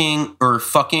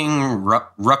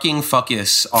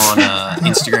Fuckus on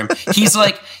Instagram. He's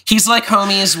like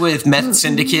homies with Meth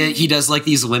Syndicate. He does like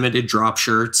these limited drop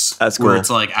shirts. That's cool. Where it's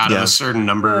like out of a certain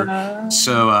number.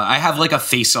 So I have like a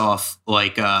face off,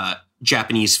 like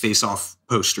Japanese face off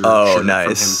poster. Oh,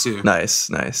 nice. From him too. Nice.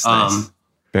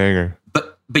 Banger.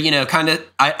 But you know, kind of,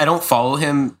 I don't follow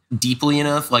him deeply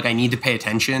enough. Like I need to pay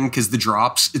attention because the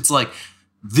drops, it's like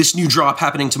this new drop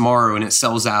happening tomorrow and it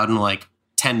sells out in like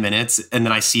 10 minutes. And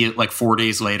then I see it like 4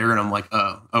 days later and I'm like,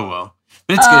 oh well.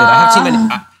 But it's good.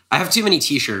 I have too many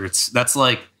t-shirts. That's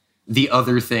like the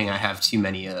other thing I have too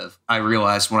many of. I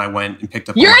realized when I went and picked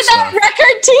up. You're that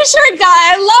record t-shirt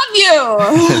guy. I love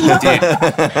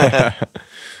you. Dude.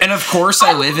 And of course,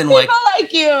 I live in like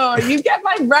you. You get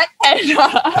my red.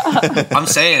 I'm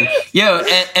saying,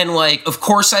 and like, of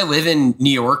course, I live in New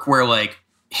York, where like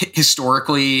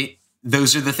historically,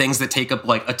 those are the things that take up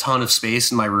like a ton of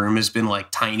space, and my room has been like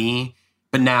tiny.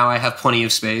 But now I have plenty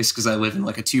of space because I live in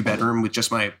like a 2-bedroom with just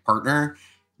my partner.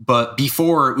 But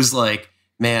before it was like,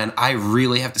 man, I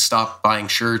really have to stop buying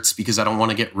shirts because I don't want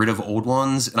to get rid of old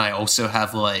ones, and I also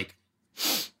have like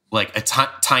a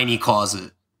tiny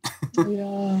closet.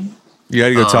 Yeah. You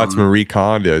gotta go talk to Marie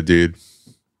Kondo, dude.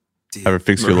 Have her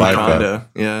fix your life up.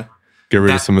 Yeah. Get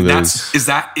rid of some of those.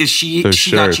 Is she those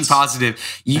got you shirts.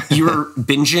 positive? You were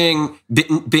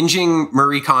binging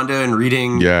Marie Kondo and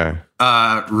reading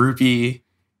Rupi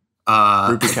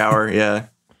Kaur, yeah.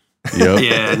 Yep.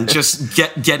 yeah, and just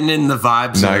getting in the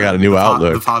vibes. Now I got a new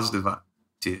outlook. The positive vibe.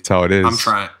 Dude, That's how it is.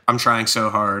 I'm trying so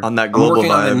hard On that global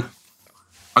vibe.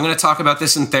 I'm going to talk about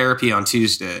this in therapy on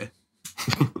Tuesday.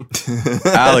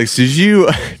 Alex, did you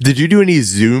do any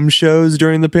Zoom shows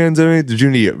during the pandemic? Did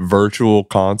you do any virtual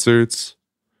concerts?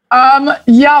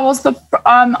 Yeah, well,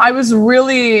 I was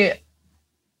really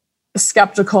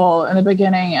skeptical in the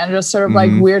beginning and just sort of like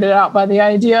weirded out by the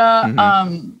idea.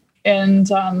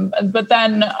 But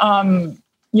then,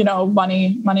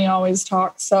 money always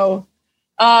talks. So,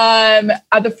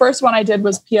 the first one I did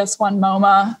was PS1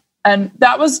 MoMA, and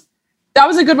that was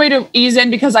a good way to ease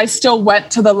in because I still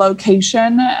went to the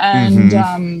location and,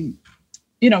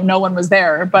 no one was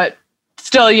there, but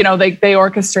still, they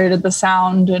orchestrated the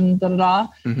sound and da-da-da.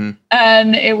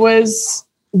 And it was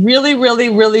really, really,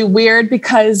 really weird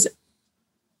because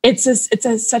it's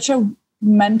such a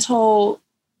mental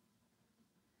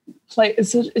play.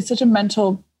 It's such a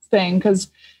mental thing because,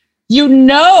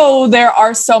 there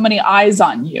are so many eyes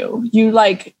on you.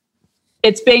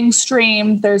 It's being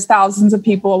streamed. There's thousands of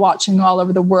people watching all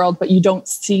over the world, but you don't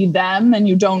see them and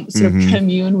you don't sort of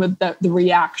commune with the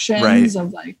reactions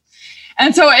of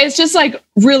and so it's just like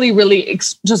really, really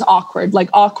just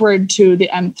awkward to the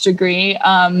nth degree.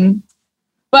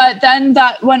 But then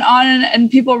that went on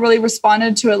and people really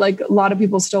responded to it. Like a lot of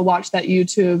people still watch that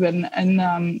YouTube.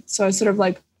 And so I sort of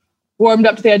like warmed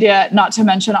up to the idea, not to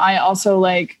mention I also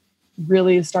like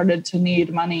really started to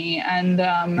need money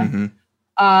and,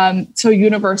 so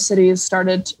universities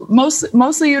started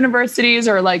mostly universities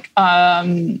or like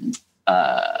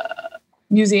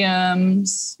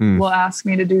museums will ask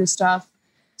me to do stuff.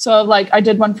 So like I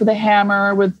did one for the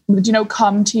Hammer with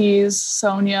Comtease,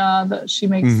 Sonia, that she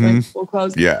makes like cool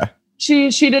clothes. Yeah. She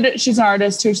did it. She's an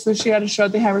artist too, so she had a show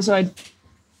at the Hammer. So I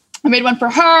made one for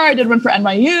her. I did one for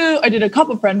NYU. I did a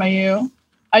couple for NYU.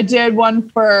 I did one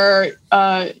for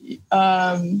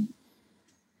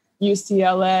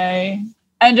UCLA.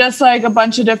 And just like a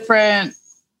bunch of different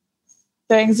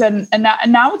things. And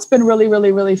now it's been really,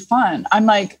 really, really fun. I'm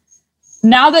like,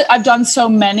 now that I've done so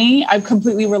many, I've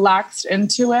completely relaxed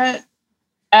into it.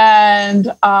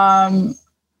 And I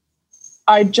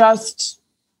just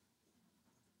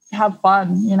have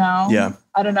fun, Yeah.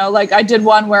 I don't know. Like I did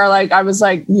one where like I was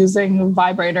like using a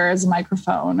vibrator as a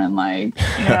microphone and like,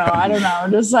 I don't know,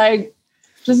 just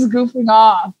goofing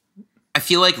off. I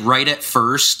feel like right at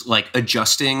first, like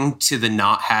adjusting to the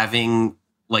not having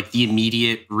like the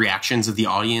immediate reactions of the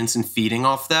audience and feeding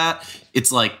off that, it's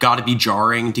like got to be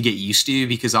jarring to get used to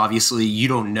because obviously you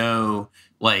don't know,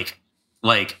 like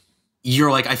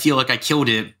you're like, I feel like I killed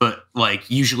it, but like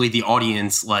usually the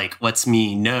audience like lets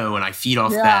me know and I feed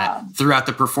off that throughout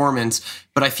the performance.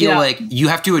 But I feel like you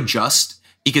have to adjust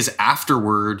because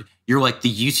afterward you're like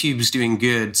the YouTube's doing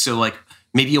good. So like,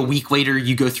 maybe a week later,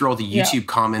 you go through all the YouTube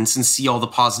comments and see all the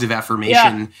positive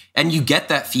affirmation and you get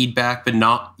that feedback, but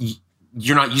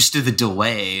you're not used to the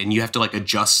delay and you have to like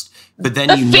adjust. But then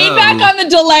the feedback on the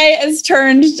delay is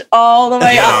turned all the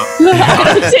way up.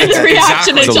 I don't see the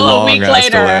reaction until a week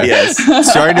later. Yes.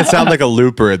 Starting to sound like a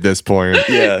looper at this point.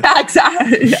 Yeah.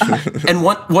 Exactly. Yeah. And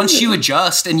once you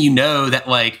adjust and that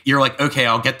like, you're like, okay,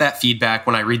 I'll get that feedback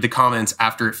when I read the comments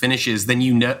after it finishes, then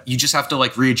you just have to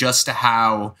like readjust to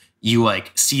how you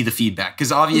like see the feedback.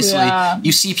 Cause obviously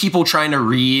you see people trying to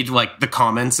read like the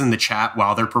comments in the chat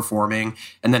while they're performing.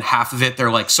 And then half of it,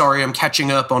 they're like, sorry, I'm catching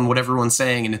up on what everyone's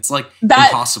saying. And it's like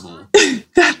impossible.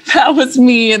 That was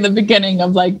me in the beginning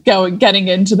of like getting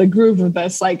into the groove of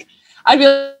this. Like I'd be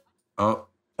like, Oh,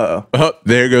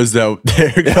 there goes the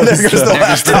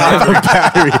last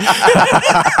battery.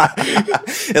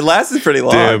 It lasted pretty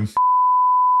long.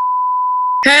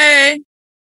 Damn.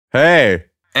 Hey.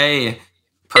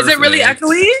 Perfect. Is it really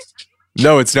echoey?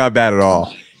 No, it's not bad at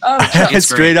all. Oh, It's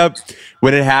Straight great. up,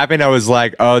 when it happened, I was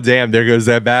like, oh, damn, there goes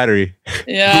that battery.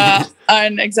 yeah.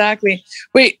 Exactly.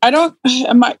 Wait, can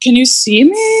you see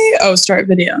me? Oh, start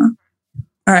video.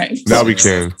 All right. Now we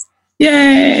can.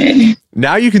 Yay.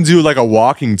 Now you can do like a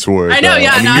walking tour. I know, though.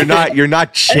 yeah, I mean, you're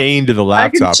not chained to the I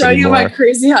can laptop show anymore. you my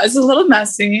crazy house. It's a little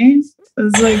messy.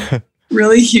 It's like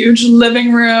really huge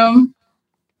living room,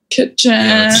 kitchen.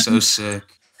 Yeah, it's so sick.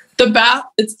 The bath.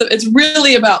 It's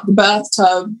really about the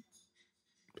bathtub.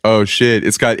 Oh shit!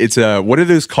 It's what are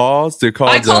those called? They're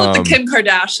called. I call it the Kim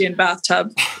Kardashian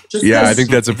bathtub. Yeah, I think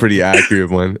that's a pretty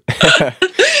accurate one.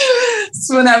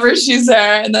 So whenever she's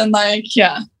there, and then like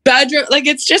bedroom, like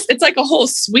it's like a whole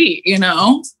suite,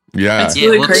 Yeah. It's Yeah,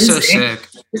 really it looks so crazy. sick.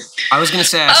 I was gonna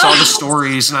say I saw the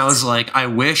stories and I was like, I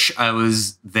wish I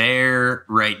was there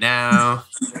right now.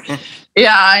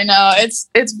 Yeah, I know.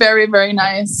 It's very, very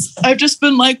nice. I've just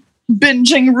been like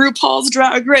binging RuPaul's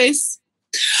Drag Race.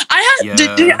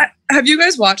 Have you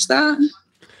guys watched that?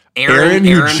 Aaron,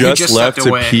 who just left stepped to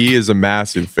away. pee, is a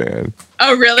massive fan.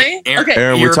 Oh, really? Aaron- Okay.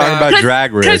 Aaron, we're You're talking back. about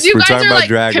Drag Race. Because you We're guys talking are about like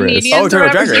Drag Race. comedians. Oh, we're talking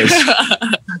about or Drag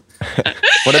whatever.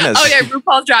 What I missed? Oh yeah,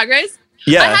 RuPaul's Drag Race.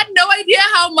 I Yeah. had no idea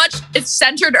how much it's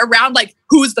centered around like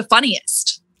who's the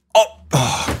funniest.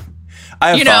 I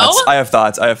have You know?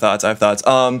 thoughts. I have thoughts.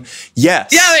 Yes.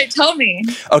 Yeah, wait, tell me.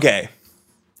 Okay.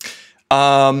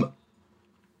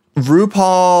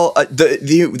 RuPaul,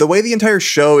 the way the entire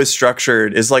show is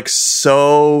structured is like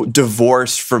so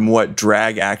divorced from what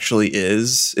drag actually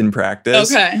is in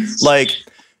practice. Okay. Like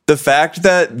the fact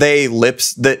that they lip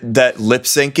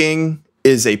syncing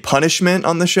is a punishment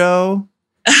on the show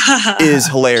is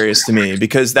hilarious to me,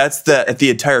 because that's at the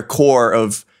entire core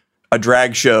of a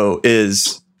drag show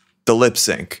is the lip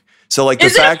sync. So like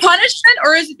Is it a punishment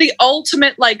or is it the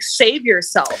ultimate like save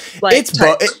yourself? Like it's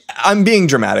both. I'm being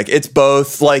dramatic. It's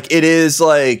both. Like it is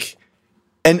like,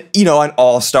 and you know, on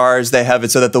All Stars they have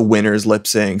it so that the winners lip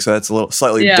sync, so that's a little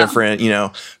slightly different, you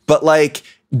know. But like,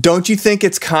 don't you think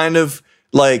it's kind of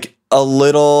like a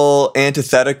little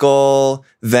antithetical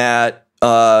that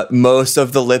most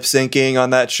of the lip syncing on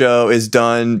that show is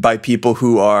done by people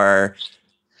who are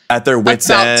at their wits'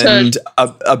 end,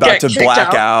 about to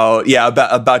black out. Yeah,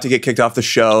 about to get kicked off the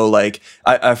show. Like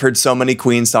I've heard so many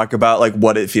queens talk about like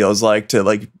what it feels like to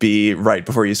like be right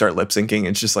before you start lip syncing.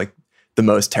 It's just like the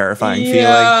most terrifying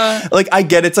feeling. Like I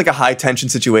get it's like a high tension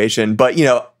situation, but you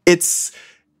know, it's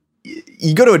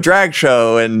you go to a drag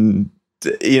show and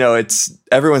you know, it's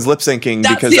everyone's lip syncing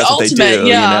because that's what they do.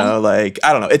 You know, like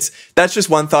I don't know. That's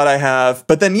just one thought I have.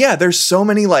 But then there's so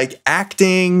many like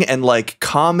acting and like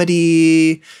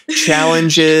comedy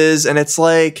challenges, and it's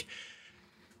like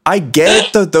I get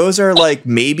it that those are like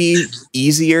maybe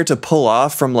easier to pull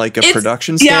off from like a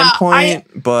production standpoint,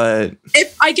 but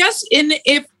I guess in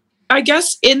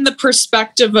the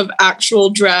perspective of actual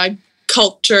drag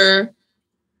culture,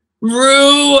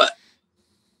 Rue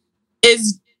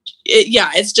is.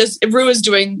 It's just Rue is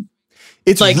doing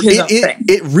like his own thing.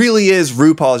 It really is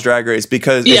RuPaul's Drag Race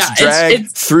because it's drag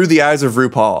through the eyes of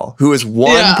RuPaul, who is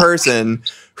one person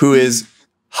who is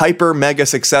hyper mega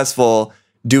successful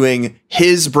doing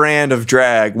his brand of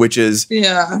drag, which is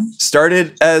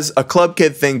started as a club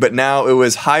kid thing, but now it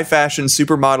was high fashion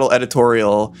supermodel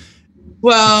editorial.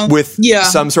 Well, with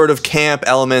some sort of camp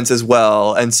elements as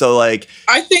well. And so like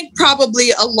I think probably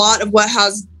a lot of what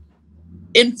has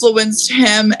influenced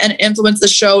him and influenced the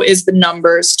show is the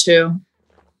numbers too.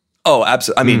 Oh,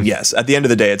 absolutely. I mean, yes. At the end of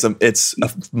the day, it's a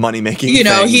money making. You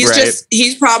know, thing,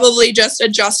 he's probably just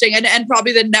adjusting, and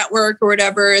probably the network or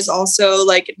whatever is also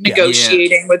like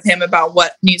negotiating with him about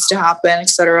what needs to happen,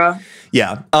 etc.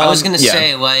 Yeah, I was gonna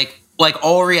say like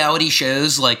all reality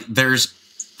shows, like there's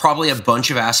probably a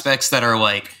bunch of aspects that are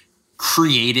like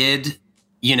created.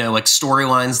 You know, like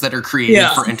storylines that are created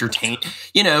for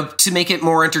to make it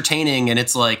more entertaining. And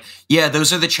it's like,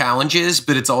 those are the challenges,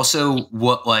 but it's also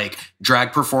what like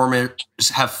drag performers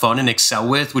have fun and excel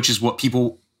with, which is what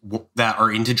people that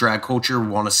are into drag culture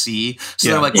want to see. So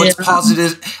they're like, let's posit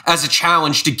it as a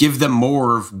challenge to give them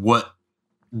more of what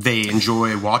they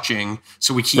enjoy watching.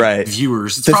 So we keep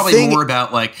viewers. It's probably more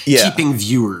about like keeping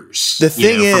viewers. The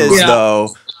thing is though,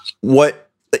 what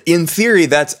in theory,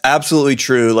 that's absolutely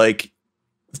true. Like,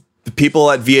 the people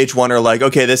at VH1 are like,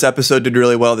 okay, this episode did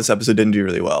really well. This episode didn't do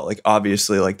really well. Like,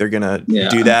 obviously, like they're going to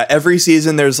do that. Every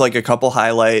season, there's like a couple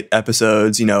highlight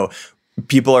episodes, you know,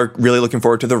 people are really looking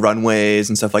forward to the runways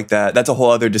and stuff like that. That's a whole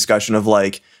other discussion of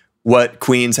like what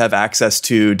queens have access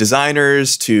to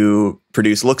designers to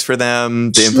produce looks for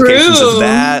them, the implications of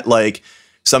that. Like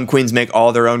some queens make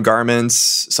all their own garments.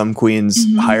 Some queens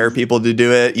hire people to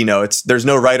do it. You know, there's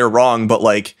no right or wrong, but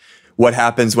like, what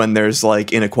happens when there's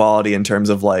like inequality in terms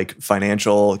of like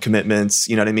financial commitments?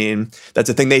 You know what I mean? That's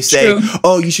a thing they say.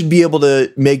 Oh, you should be able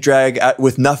to make drag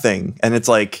with nothing. And it's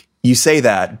like, you say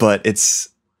that, but it's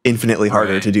infinitely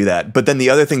harder to do that. But then the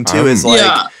other thing too is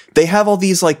like, they have all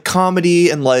these like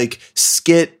comedy and like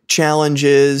skit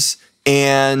challenges.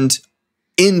 And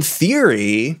in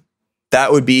theory,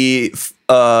 that would be,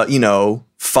 you know,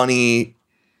 funny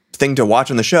thing to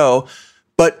watch on the show.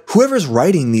 But whoever's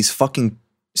writing these fucking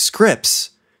scripts,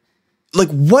 like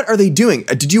what are they doing?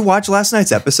 Did you watch last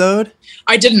night's episode?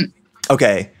 I didn't.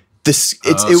 Okay,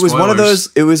 it was one of those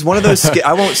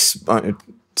I won't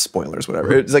spoilers,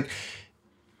 whatever. It's like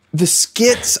the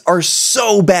skits are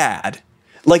so bad.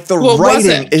 Like the What was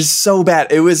writing it? is so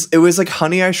bad. It was like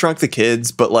Honey, I Shrunk the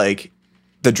Kids, but like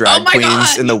the drag Oh my queens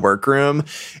God. in the workroom.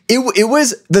 It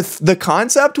was the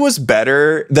concept was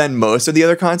better than most of the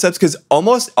other concepts because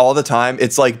almost all the time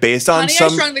it's like based on Honey,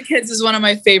 some. I Shrunk the Kids is one of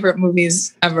my favorite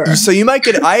movies ever. So you might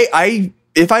get I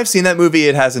if I've seen that movie,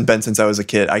 it hasn't been since I was a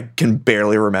kid. I can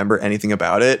barely remember anything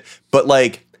about it, but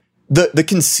like the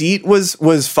conceit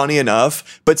was funny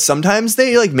enough. But sometimes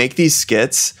they like make these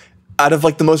skits out of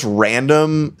like the most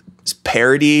random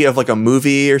parody of like a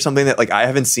movie or something that like I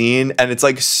haven't seen, and it's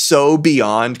like so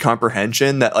beyond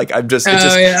comprehension that like I just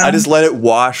let it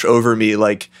wash over me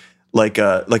like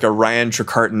a Ryan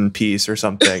Trecarton piece or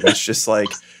something. It's just like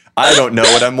I don't know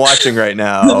what I'm watching right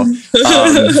now.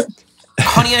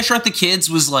 Honey, I Shrunk the Kids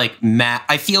was like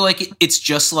I feel like it's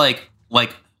just like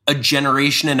a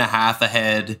generation and a half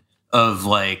ahead of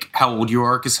like how old you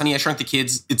are, because Honey, I Shrunk the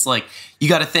Kids, it's like you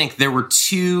got to think there were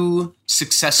two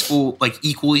successful, like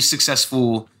equally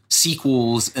successful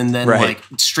sequels, and then Right. like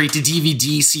straight to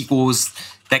DVD sequels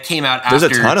that came out after.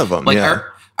 There's a ton of them, Like yeah.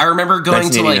 I remember going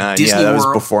to like 1989, Disney that was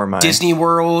World. before mine. Disney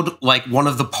World, like one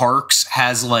of the parks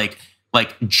has like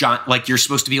you're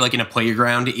supposed to be like in a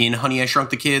playground in Honey, I Shrunk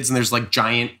the Kids, and there's like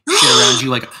giant shit around you,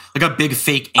 like a big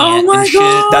fake Oh ant my and shit.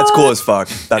 God. That's cool as fuck.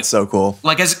 That's so cool.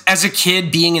 Like as a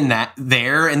kid being in that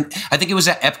there, and I think it was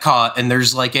at Epcot, and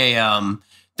there's like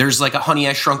a Honey,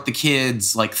 I Shrunk the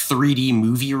Kids like 3D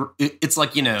movie. It's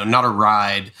like, you know, not a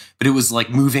ride, but it was like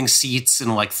moving seats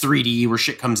and like 3D where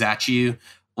shit comes at you.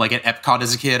 Like at Epcot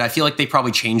as a kid, I feel like they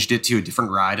probably changed it to a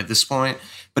different ride at this point.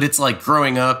 But it's like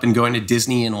growing up and going to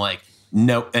Disney and like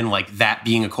like that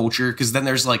being a culture, because then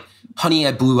there's like Honey,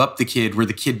 I Blew Up the Kid, where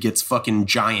the kid gets fucking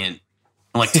giant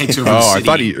and like takes over the Oh, city.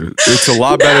 I thought it's a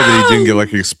lot better that he didn't get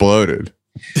like exploded.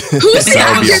 Who's the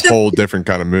That would be actor? a whole different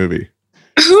kind of movie.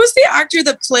 Who's the actor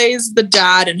that plays the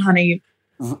dad in Honey?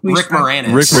 Rick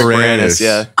Moranis. Rick Moranis.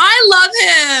 Yeah. I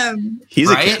love him. He's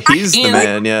Right? he's the And-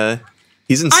 man, yeah.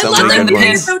 He's in I so love many him good in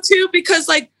ones. though too, because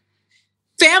like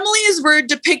families were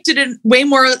depicted in way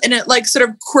more in a like sort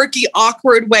of quirky,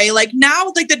 awkward way. Like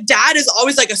now, like the dad is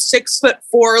always like a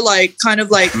 6'4", like kind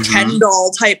of like Ken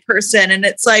doll type person, and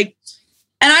it's like,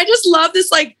 and I just love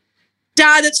this like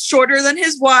dad that's shorter than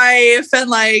his wife, and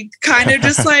like kind of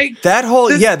just like That whole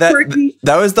this quirky-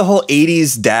 that was the whole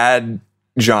 80s dad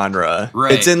genre.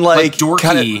 Right. It's in Like like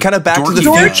dorky- kind of Back to the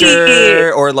dorky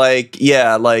Future, or like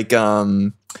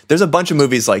there's a bunch of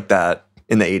movies like that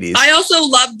in the 80s. I also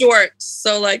love dorks,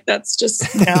 so like that's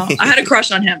just, you know, I had a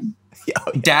crush on him.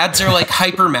 Dads are like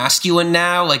hyper masculine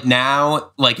now. Like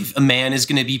now, like if a man is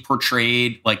going to be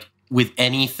portrayed like with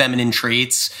any feminine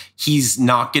traits, he's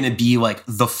not going to be like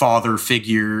the father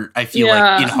figure, I feel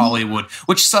like, in Hollywood,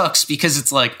 which sucks because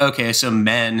it's like, okay, so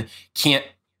men can't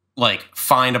like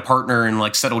find a partner and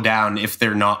like settle down if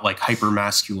they're not like hyper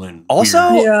masculine.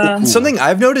 Also, weird. Yeah. something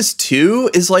I've noticed too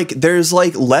is like there's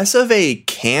like less of a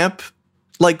camp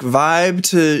like vibe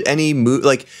to any movie.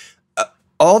 Like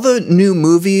all the new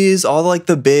movies, all like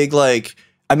the big like,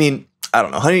 I mean, I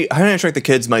don't know. Honey, I Shrunk the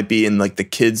Kids might be in like the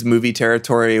kids movie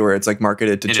territory where it's like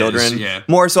marketed to It children is, yeah.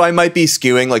 more. So I might be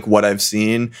skewing like what I've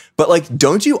seen. But like,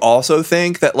 don't you also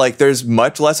think that like there's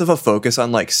much less of a focus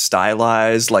on like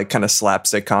stylized, like kind of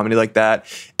slapstick comedy like that?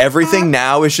 Everything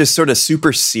now is just sort of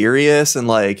super serious and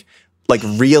like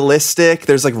realistic.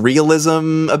 There's like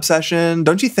realism obsession.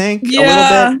 Don't you think a little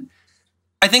bit?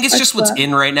 I think it's just what's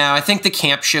in right now. I think the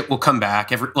camp shit will come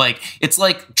back. It's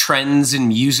like trends in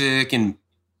music and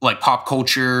like pop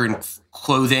culture and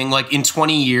clothing. Like in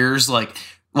 20 years, like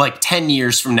 10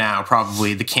 years from now,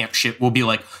 probably the camp shit will be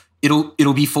like,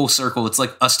 it'll be full circle. It's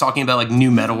like us talking about like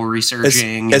new metal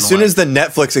resurging. As soon as the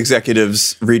Netflix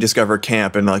executives rediscover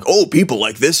camp and like, oh, people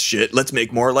like this shit, let's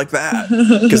make more like that.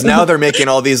 Because now they're making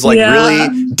all these like really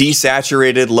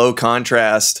desaturated, low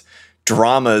contrast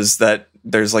dramas that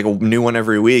there's like a new one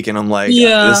every week, and I'm like,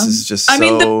 this is just I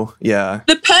mean,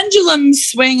 the pendulum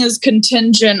swing is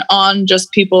contingent on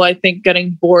just people, I think,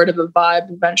 getting bored of a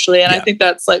vibe eventually, and I think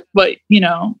that's like what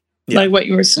like what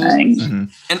you were saying. Mm-hmm.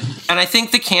 And I think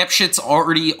the camp shit's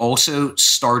already also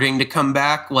starting to come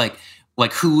back. Like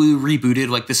Hulu rebooted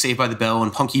like the Saved by the Bell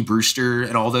and Punky Brewster,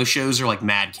 and all those shows are like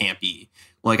mad campy.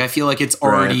 Like I feel like it's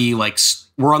already like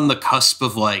we're on the cusp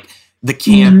of like the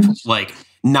camp like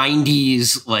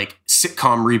 90s like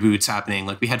sitcom reboots happening.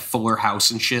 Like we had Fuller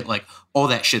House and shit. Like all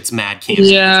that shit's mad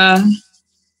campy. Yeah.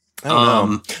 I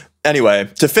don't know. Anyway,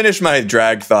 to finish my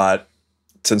drag thought,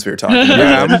 since we were talking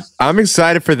about Yeah, I'm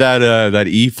excited for that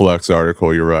eFlux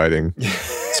article you're writing.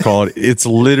 It's called "It's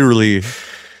Literally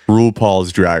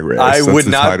RuPaul's Drag Race. I That's would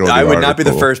the not. title of I would not be the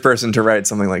article. first person to write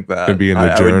something like that. It'd be in the I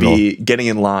would journal. be getting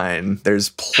in line. There's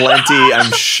plenty.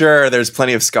 I'm sure there's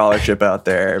plenty of scholarship out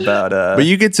there about. But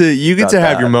you get to about have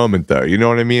that. your moment though. You know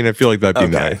what I mean? I feel like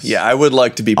that'd be nice. Yeah, I would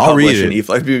like to be I'll read published in it.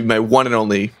 E-Flat. It'd be my one and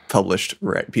only published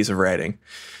piece of writing.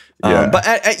 Yeah. But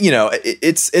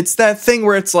it's that thing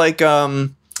where it's like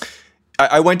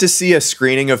I went to see a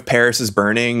screening of Paris is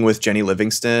Burning with Jenny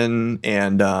Livingston,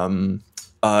 and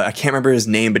I can't remember his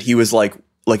name, but he was like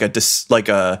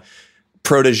a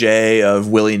protege of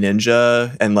Willie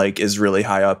Ninja, and like is really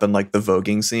high up in like the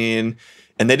voguing scene.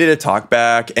 And they did a talk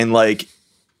back, and like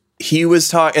he was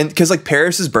talking, because like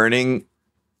Paris is Burning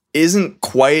isn't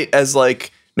quite as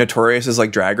like notorious as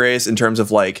like Drag Race in terms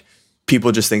of like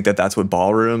people just think that that's what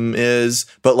ballroom is,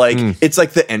 but like it's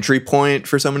like the entry point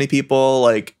for so many people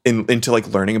like into like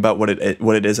learning about what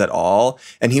it is at all.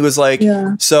 And he was like,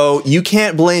 so you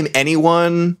can't blame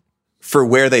anyone for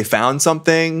where they found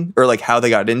something or like how they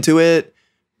got into it,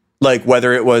 like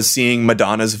whether it was seeing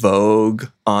Madonna's Vogue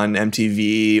on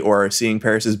MTV or seeing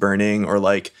Paris is Burning, or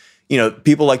like, you know,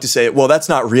 people like to say, well, that's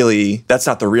not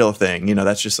the real thing. You know,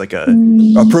 that's just like a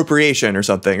appropriation or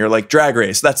something, or like Drag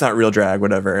Race. That's not real drag,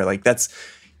 whatever. Like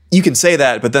you can say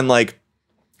that, but then like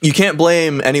you can't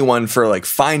blame anyone for like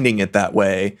finding it that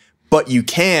way, but you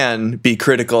can be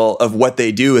critical of what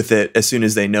they do with it as soon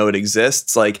as they know it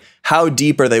exists. Like, how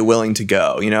deep are they willing to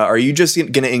go? You know, are you just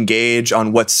going to engage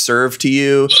on what's served to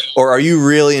you, or are you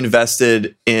really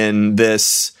invested in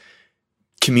this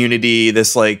community,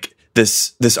 this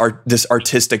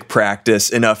artistic practice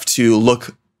enough to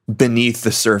look beneath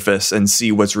the surface and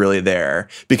see what's really there?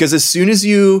 Because as soon as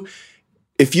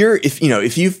if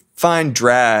you find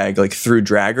drag like through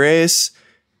Drag Race,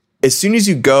 as soon as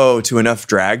you go to enough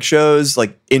drag shows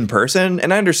like in person,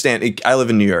 and I understand, I live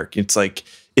in New York, it's like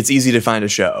it's easy to find a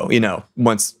show, you know,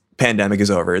 once pandemic is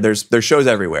over. There's shows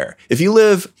everywhere. If you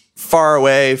live far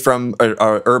away from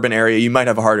a urban area, you might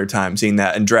have a harder time seeing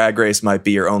that, and Drag Race might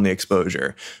be your only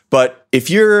exposure. But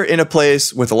if you're in a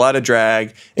place with a lot of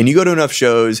drag and you go to enough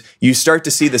shows, you start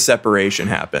to see the separation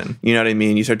happen. You know what I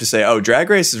mean? You start to say, oh, Drag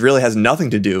Race really has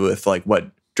nothing to do with like what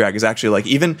drag is actually like.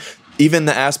 Even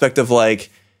the aspect of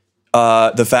like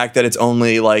the fact that it's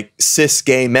only like cis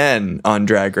gay men on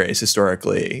Drag Race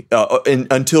historically,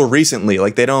 until recently.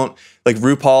 Like they don't, like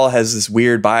RuPaul has this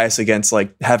weird bias against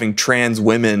like having trans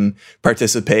women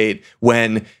participate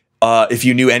when if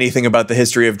you knew anything about the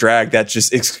history of drag, that's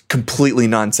just it's completely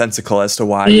nonsensical as to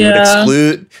why you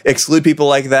would exclude people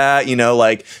like that. You know,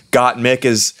 like Gottmik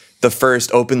is the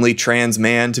first openly trans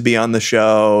man to be on the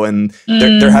show, and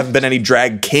there haven't been any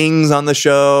drag kings on the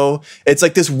show. It's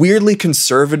like this weirdly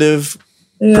conservative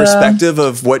perspective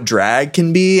of what drag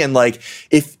can be. And like,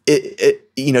 if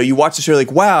you know, you watch the show,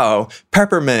 like, wow,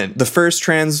 Peppermint, the first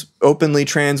openly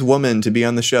trans woman to be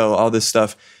on the show, all this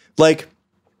stuff, like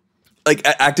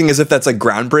acting as if that's like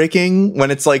groundbreaking,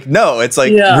 when it's like, no, it's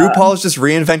like RuPaul is just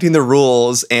reinventing the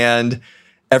rules. And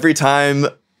every time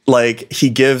like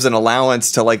he gives an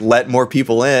allowance to like let more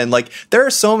people in, like there are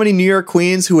so many New York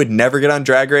queens who would never get on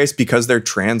Drag Race because they're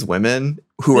trans women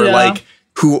who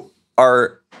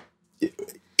are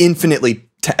infinitely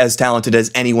as talented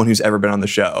as anyone who's ever been on the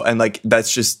show. And like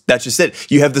that's just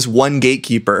it. You have this one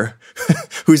gatekeeper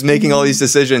who's making all these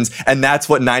decisions, and that's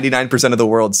what 99% of the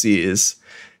world sees.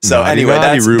 So anyway,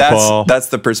 that's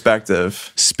the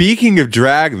perspective. Speaking of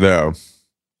drag though,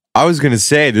 I was going to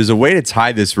say there's a way to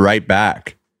tie this right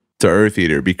back to Earth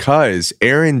Eater, because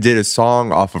Aaron did a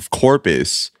song off of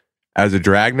Corpus as a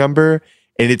drag number,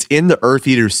 and it's in the Earth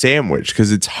Eater sandwich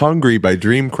because it's Hungry by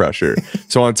Dream Crusher.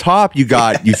 So on top, you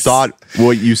thought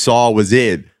what you saw was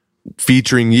it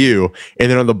featuring you, and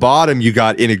then on the bottom, you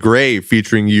got In a Grave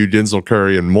featuring you, Denzel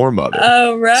Curry, and More Mother.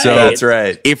 Oh, right. So that's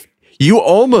right. If you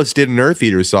almost did an Earth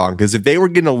Eater song, because if they were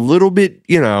getting a little bit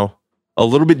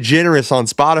generous on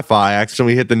Spotify,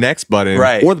 accidentally hit the next button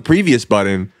or the previous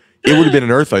button, it would have been an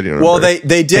Earth Eater number. Well,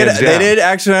 they did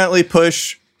accidentally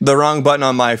push the wrong button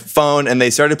on my phone, and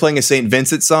they started playing a St.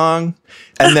 Vincent song.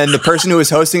 And then the person who was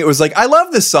hosting it was like, I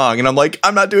love this song. And I'm like,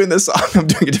 I'm not doing this song. I'm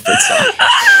doing a different song.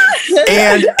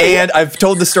 and I've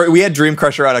told the story. We had Dream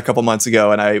Crusher out a couple months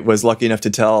ago, and I was lucky enough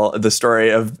to tell the story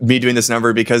of me doing this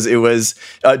number because it was,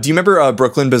 do you remember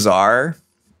Brooklyn Bazaar?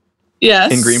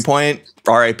 Yes. In Greenpoint?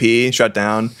 RIP, shut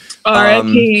down.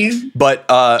 RIP.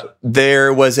 But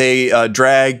there was a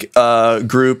drag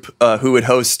group who would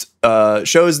host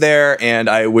shows there, and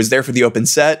I was there for the open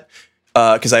set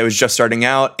because I was just starting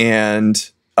out, and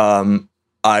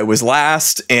I was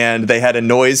last, and they had a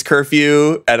noise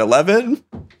curfew at 11.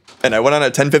 And I went on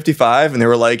at 10:55 and they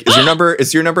were like, is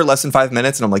your number less than 5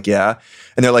 minutes? And I'm like, yeah.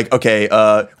 And they're like, okay,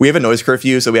 we have a noise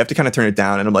curfew, so we have to kind of turn it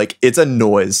down. And I'm like, it's a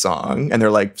noise song. And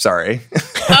they're like, sorry.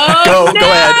 Go ahead.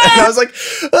 And I was like,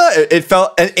 it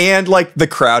felt, and like the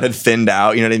crowd had thinned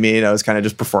out, you know what I mean? I was kind of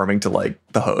just performing to like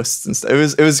the hosts and stuff. It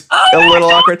was a little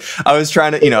awkward. I was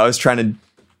trying to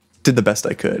did the best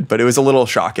I could, but it was a little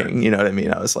shocking. You know what I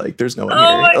mean? I was like, there's no one here.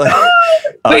 My Like, God.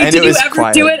 Wait, and did it you was ever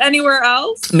quiet. do it anywhere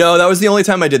else? No, that was the only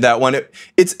time I did that one.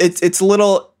 It's a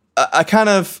little. I kind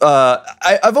of.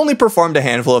 I've only performed a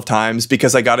handful of times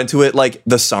because I got into it like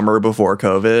the summer before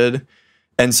COVID,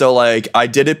 and so like I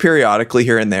did it periodically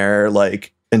here and there,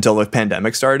 like until the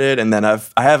pandemic started, and then I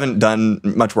haven't done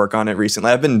much work on it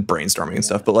recently. I've been brainstorming and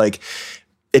stuff, but like.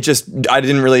 It just,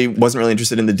 wasn't really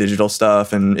interested in the digital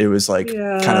stuff, and it was like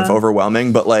kind of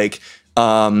overwhelming. But like,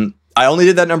 I only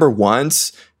did that number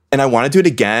once, and I want to do it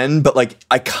again. But like,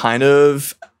 I kind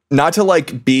of, not to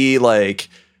like be like,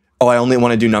 oh, I only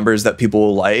want to do numbers that people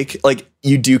will like. Like,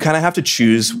 you do kind of have to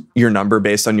choose your number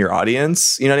based on your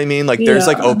audience. You know what I mean? Like, there's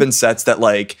like open sets that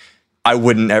like I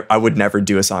would never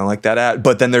do a song like that at.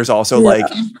 But then there's also like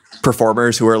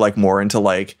performers who are like more into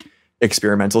like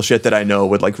experimental shit that I know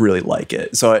would like really like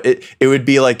it. So it would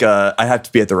be like I have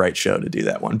to be at the right show to do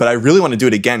that one. But I really want to do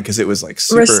it again because it was like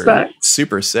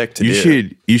super sick to do.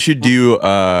 You should do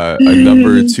a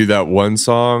number to that one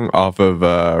song off of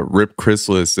Rip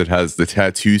Chrysalis that has the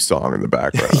tattoo song in the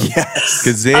background. Yes.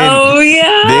 Because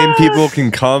then people can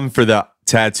come for that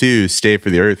tattoo, stay for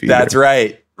the earth. That's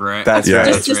right. Right. That's Yeah.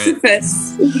 right.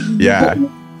 Sisyphus. Yeah.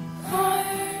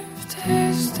 I've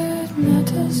tasted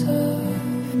metals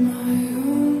of my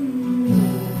own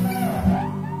blood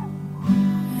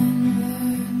and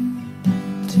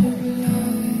learned to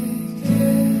like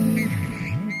it.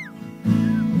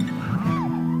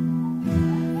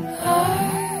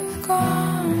 I've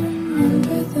gone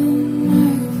under the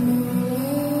knife of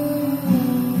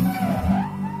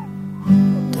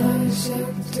love,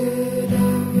 dissected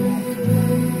every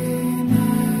vein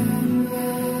and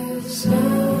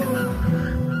vessel.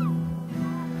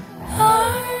 I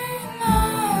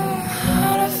know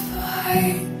how to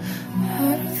fight,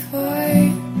 how to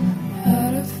fight,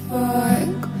 how to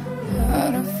fight,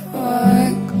 how to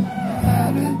fight,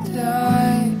 how to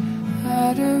die,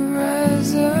 how to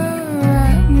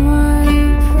resurrect my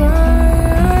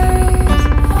pride.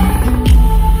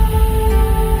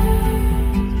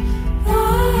 I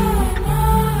know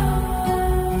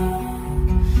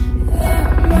that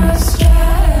my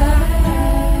stride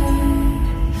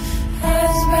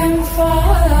has been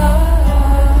followed.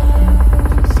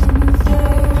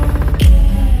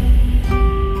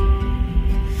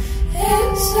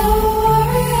 It's a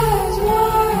warrior's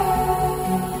war.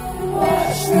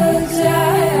 Watch the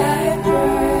day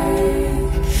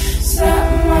break. Set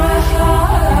my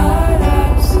heart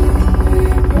up to be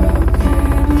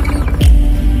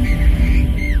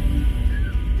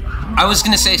broken. I was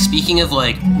gonna say, speaking of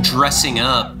like dressing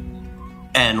up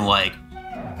and like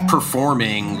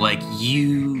performing, like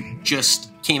you just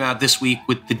came out this week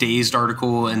with the Dazed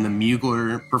article and the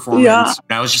Mugler performance. Yeah.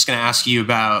 And I was just gonna ask you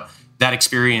about that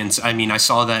experience. I mean, I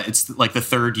saw that it's like the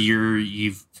third year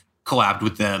you've collabed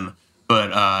with them,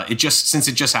 but since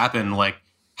it just happened, like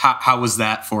how was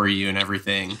that for you and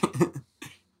everything?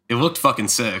 It looked fucking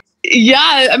sick.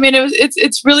 Yeah, I mean,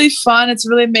 it's really fun. It's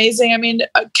really amazing. I mean,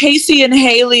 Casey and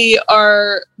Haley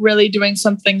are really doing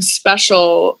something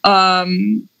special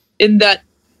in that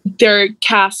their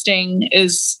casting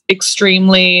is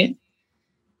extremely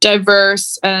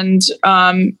diverse and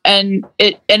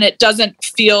it doesn't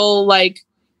feel like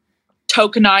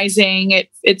tokenizing.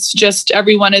 It's just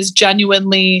everyone is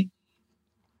genuinely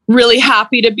really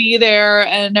happy to be there,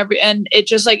 and it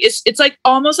just like it's like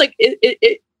almost like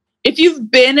it if you've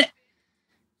been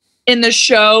in the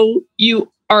show,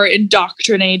 you are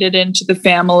indoctrinated into the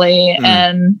family.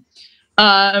 And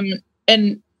the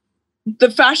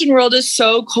fashion world is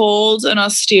so cold and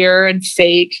austere and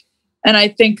fake. And I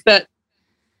think that,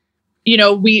 you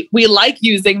know, we like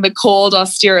using the cold,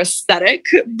 austere aesthetic,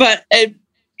 but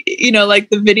like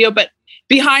the video, but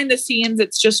behind the scenes,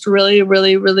 it's just really,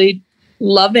 really, really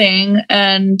loving.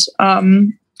 And,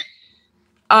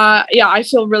 I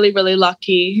feel really, really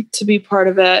lucky to be part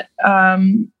of it.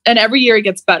 And every year it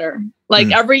gets better.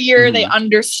 Like every year they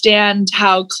understand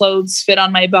how clothes fit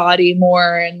on my body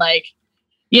more. And like,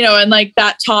 you know, and like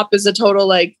that top is a total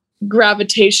like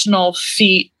gravitational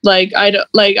feat. Like I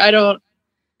don't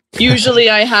usually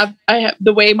I have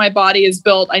the way my body is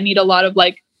built. I need a lot of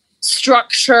like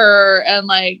structure and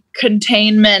like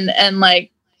containment, and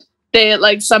like they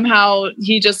like somehow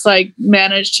he just like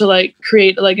managed to like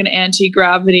create like an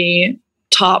anti-gravity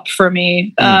top for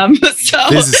me. So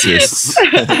Physicists.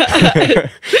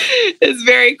 it's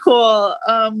very cool.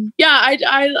 Yeah,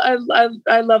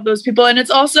 I love those people, and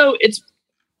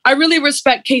I really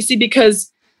respect Casey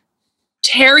because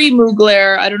Terry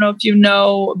Mugler, I don't know if you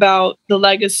know about the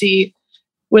legacy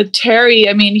with Terry.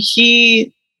 I mean,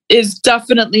 he is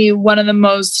definitely one of the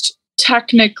most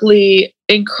technically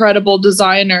incredible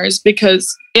designers,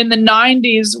 because in the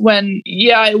 90s when,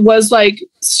 it was like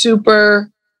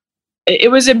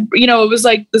it was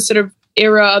like the sort of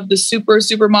era of the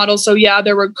supermodel. So yeah,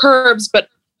 there were curves, but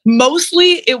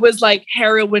mostly it was like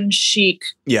heroin chic.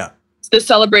 Yeah. The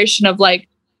celebration of like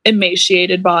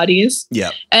emaciated bodies.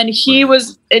 Yeah. And he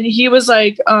was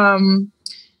like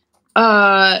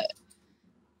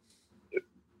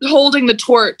holding the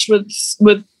torch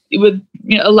with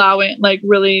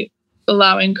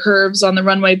allowing curves on the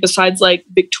runway, besides like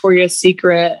Victoria's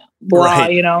Secret, blah,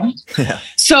 Right. Yeah.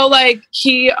 So like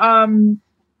he but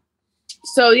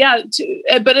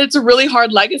it's a really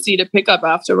hard legacy to pick up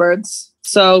afterwards.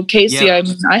 So Casey, Yeah. I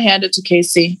mean, I hand it to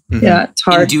Casey. Mhm. Yeah, it's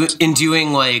hard. In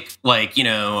doing like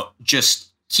just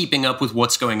keeping up with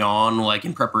what's going on, like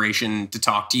in preparation to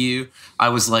talk to you, I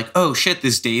was like, oh shit,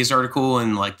 this Days article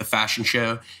and like the fashion show.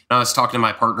 And I was talking to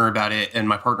my partner about it, and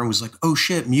my partner was like, oh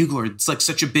shit, Mugler, it's like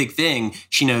such a big thing.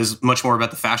 She knows much more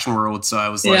about the fashion world. So I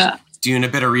was like doing a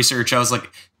bit of research. I was like,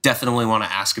 definitely want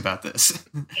to ask about this.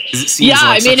 'Cause it seems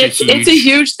I like mean, such it's a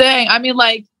huge thing. I mean,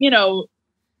 like,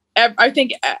 I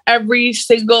think every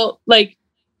single like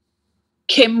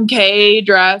Kim K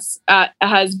dress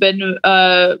has been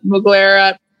Mugler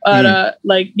at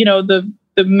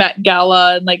the Met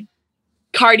Gala, and like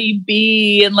Cardi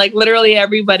B and like literally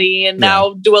everybody, and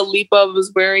now Dua Lipa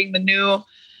was wearing the new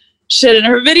shit in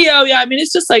her video. Yeah, I mean,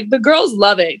 it's just like the girls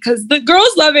love it because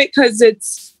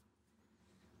it's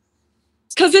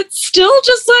still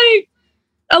just like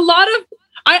a lot of.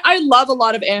 I love a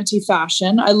lot of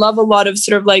anti-fashion. I love a lot of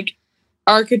sort of like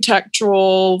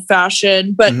architectural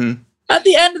fashion, but at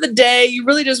the end of the day, you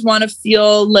really just want to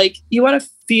feel like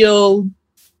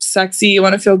sexy. You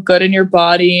want to feel good in your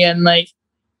body, and like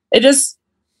it just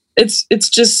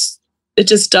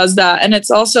does that. And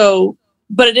it's also,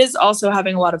 but it is also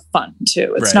having a lot of fun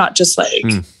too. It's not just like,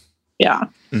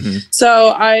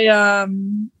 So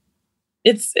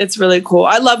it's really cool.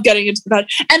 I love getting into the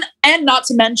fashion, and not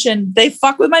to mention they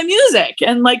fuck with my music,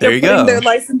 and like they're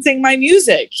licensing my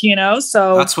music,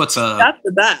 so that's what's that's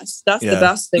the best. That's the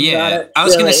best thing about it. I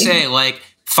was really. gonna say, like,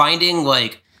 finding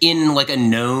like in like a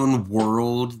known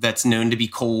world that's known to be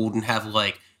cold and have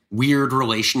like weird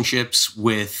relationships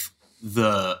with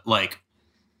the like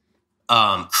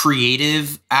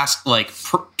creative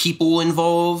people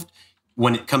involved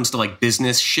when it comes to like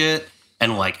business shit,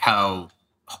 and like how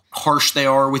harsh they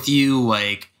are with you,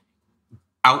 like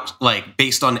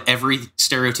based on every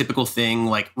stereotypical thing,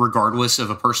 like regardless of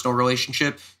a personal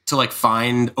relationship, to like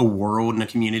find a world and a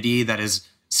community that is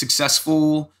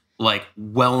successful, like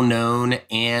well known,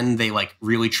 and they like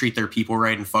really treat their people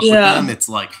right and fuck with them. It's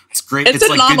like, it's great. It's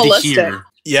like good to hear.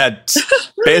 Yeah.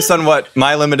 Based on what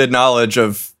my limited knowledge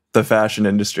of the fashion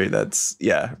industry, that's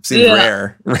seems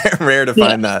rare to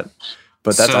find that,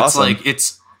 but that's awesome. It's like,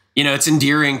 it's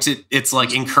endearing it's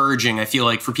like encouraging. I feel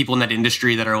like for people in that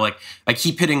industry that are like, I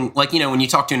keep hitting, like, when you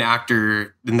talk to an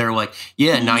actor and they're like,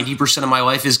 90% of my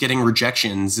life is getting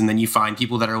rejections. And then you find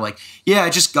people that are like, I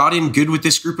just got in good with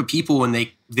this group of people and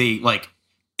they like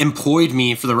employed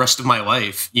me for the rest of my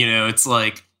life. It's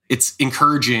like, it's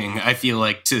encouraging, I feel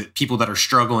like, to people that are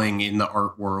struggling in the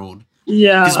art world.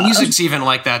 Yeah. Because music's even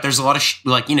like that. There's a lot of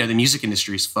the music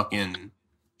industry is fucking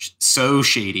so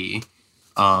shady.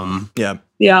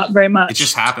 Yeah, very much. It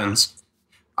just happens.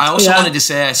 I also wanted to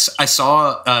say I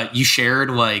saw you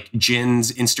shared like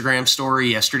Jin's Instagram story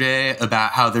yesterday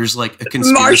about how there's like a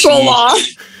conspiracy martial law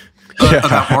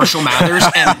about Marshall Mathers,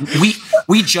 and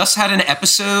we just had an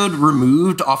episode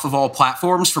removed off of all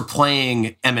platforms for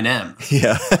playing Eminem.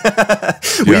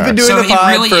 We've been doing the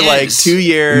pod for like 2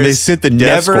 years. And they sent the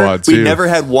death squad too. We never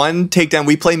had one takedown.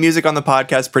 We play music on the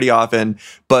podcast pretty often,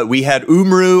 but we had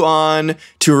Umru on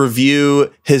to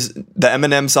review the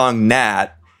Eminem song Nat,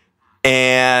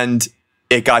 and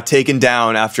it got taken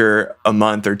down after a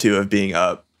month or two of being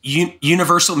up.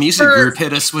 Universal Music Group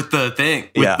hit us with the thing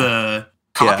with the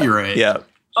copyright.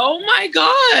 Oh my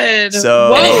god!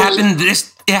 So and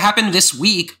it happened this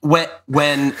week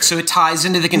when so it ties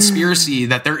into the conspiracy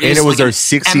that there is, and it was like our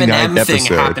 69th Eminem episode thing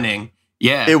happening.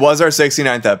 Yeah, it was our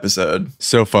 69th episode.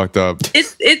 So fucked up.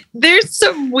 There's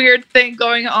some weird thing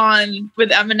going on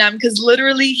with Eminem, because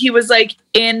literally he was like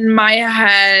in my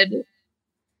head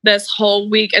this whole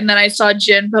week, and then I saw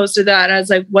Jin posted that and I was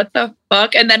like, what the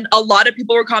fuck? And then a lot of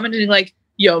people were commenting like,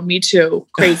 yo, me too.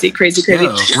 Crazy. Yo,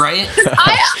 right?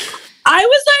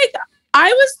 I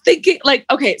was thinking like,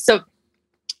 okay, so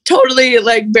totally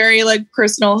like very like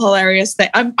personal, hilarious thing.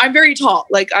 I'm very tall.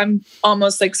 Like I'm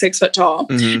almost like 6 foot tall.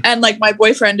 And like my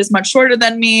boyfriend is much shorter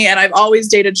than me. And I've always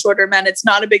dated shorter men. It's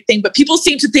not a big thing, but people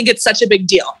seem to think it's such a big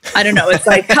deal. I don't know. It's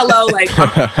like, hello, like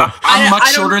I'm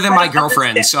much shorter than my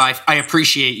girlfriend, so I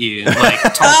appreciate you. Like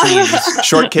tall queens.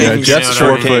 Short kings. Jeff's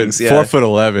short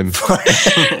 4'11".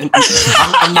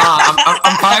 I'm not.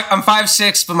 I'm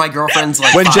 5'6", but my girlfriend's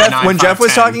like When 5'9", when Jeff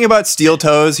was 5'10". talking about steel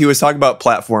toes, he was talking about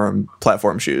platform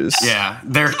shoes. Yeah,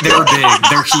 they're big.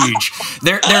 They're huge.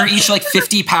 They're each like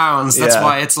 50 pounds. That's Yeah.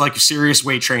 why it's like serious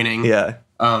weight training. Yeah.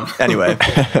 Anyway,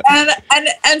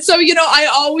 and so, you know, I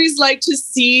always like to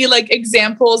see like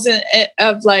examples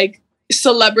of like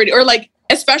celebrity or like,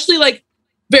 especially like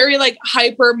very like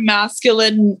hyper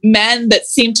masculine men that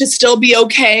seem to still be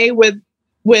okay with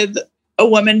a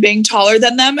woman being taller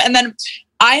than them. And then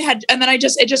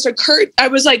it just occurred.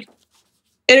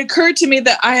 It occurred to me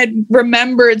that I had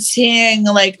remembered seeing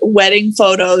like wedding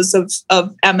photos of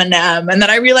Eminem. And then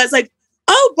I realized like,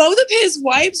 oh, both of his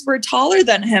wives were taller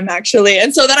than him actually.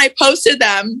 And so then I posted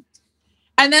them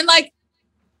and then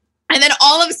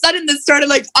all of a sudden this started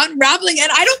like unraveling. And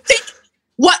I don't think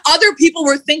what other people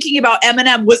were thinking about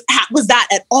Eminem was that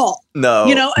at all. no.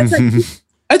 You know, it's like,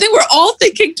 I think we're all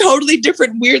thinking totally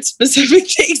different, weird,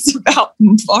 specific things about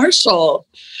Marshall.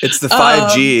 It's the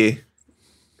 5G.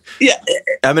 Yeah.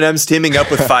 Eminem's teaming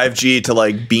up with 5G to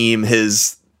like beam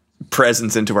his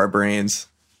presence into our brains.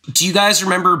 Do you guys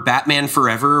remember Batman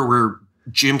Forever, where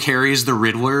Jim Carrey is the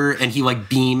Riddler and he like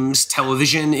beams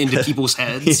television into people's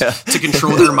heads to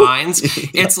control their minds?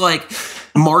 It's like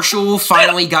Marshall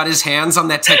finally got his hands on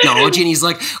that technology and he's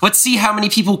like, let's see how many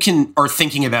people are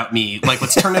thinking about me. Like,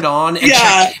 let's turn it on and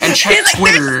check He's like,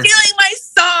 Twitter. they're stealing my song.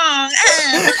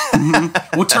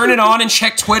 We'll turn it on and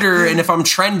check Twitter, and if I'm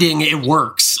trending, it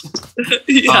works.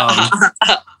 It's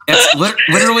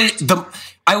literally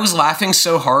I was laughing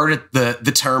so hard at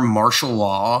the term martial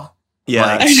law.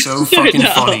 Yeah. Like, so fucking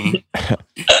funny.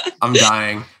 I'm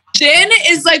dying. Jin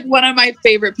is like one of my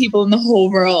favorite people in the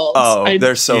whole world. Oh,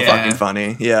 they're so Yeah. fucking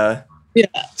funny. Yeah. Yeah.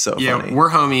 So Yeah, funny. we're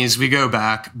homies. We go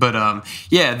back, but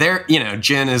they're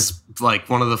Jen is like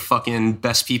one of the fucking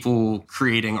best people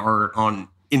creating art on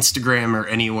Instagram or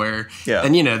anywhere. Yeah.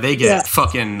 And they get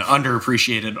fucking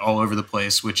underappreciated all over the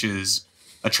place, which is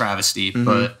a travesty.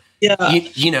 But Yeah. I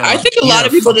I think a lot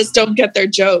of people just don't get their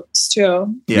jokes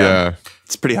too. Yeah.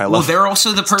 It's pretty high level. Well, they're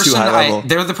also the person too high level.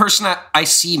 they're the person that I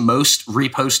see most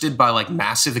reposted by like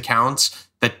massive accounts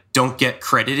that don't get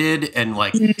credited, and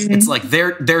like it's like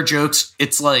their jokes.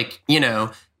 It's like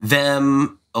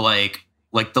them like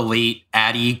the late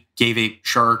Addie gave a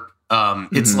shark.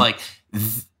 It's like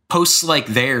posts like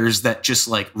theirs that just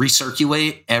like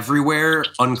recirculate everywhere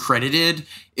uncredited.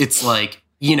 It's like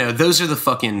those are the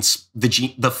fucking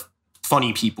the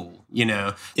funny people.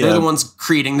 They're the ones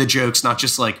creating the jokes, not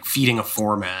just like feeding a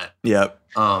format. Yep.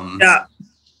 Yeah.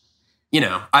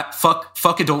 I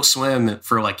fuck Adult Swim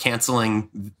for like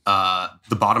canceling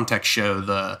the Bottom Tech show,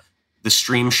 the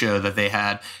stream show that they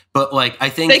had. But like I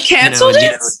think They canceled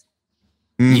it?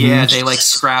 Yeah, they like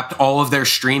scrapped all of their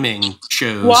streaming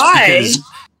shows. Why? Because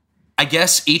I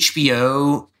guess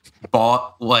HBO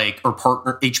bought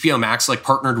HBO Max like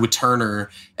partnered with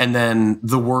Turner, and then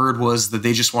the word was that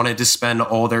they just wanted to spend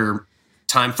all their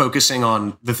time focusing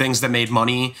on the things that made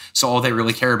money, so all they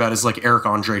really care about is like Eric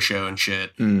Andre show and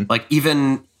shit. Like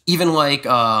even like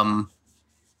Aqua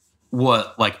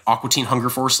Teen Hunger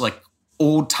Force, like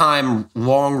old time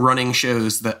long running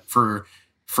shows that for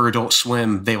Adult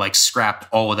Swim, they like scrapped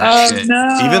all of that shit.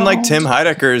 No. Even like Tim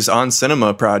Heidecker's On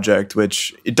Cinema project,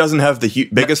 which it doesn't have the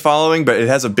biggest following, but it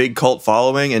has a big cult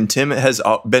following. And Tim has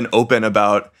been open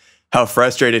about how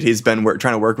frustrated he's been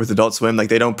trying to work with Adult Swim. Like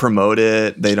they don't promote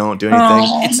it, they don't do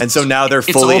anything, and so now they're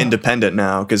fully independent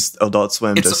now because Adult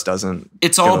Swim just doesn't.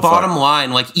 It's all bottom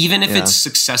line. Like even if it's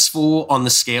successful on the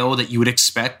scale that you would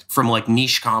expect from like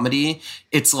niche comedy,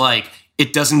 it's like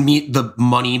it doesn't meet the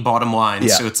money bottom line.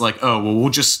 Yeah. So it's like, oh well, we'll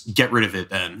just get rid of it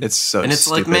then. It's so and it's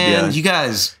stupid, like, man, yeah.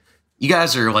 you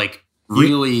guys are like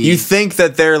really. You think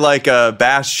that they're like a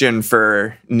bastion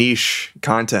for niche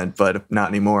content, but not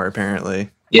anymore. Apparently,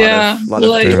 a lot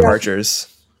of departures.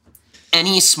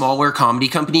 Any smaller comedy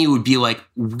company would be like,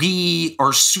 we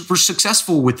are super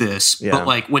successful with this, but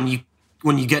like when you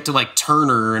get to like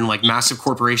Turner and like massive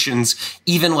corporations,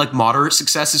 even like moderate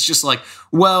success, it's just like,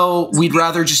 well, we'd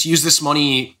rather just use this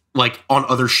money like on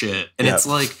other shit. And it's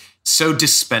like so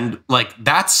like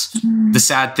that's the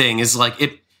sad thing is like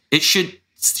it should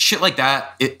shit like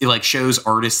that. It like shows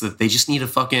artists that they just need to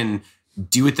fucking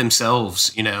do it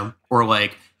themselves, you know, or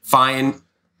like try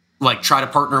to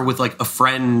partner with like a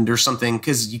friend or something,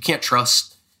 because you can't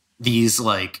trust these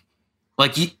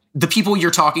the people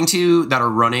you're talking to that are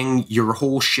running your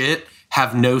whole shit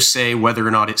have no say whether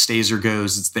or not it stays or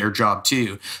goes. It's their job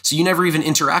too. So you never even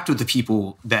interact with the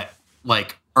people that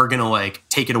like are gonna like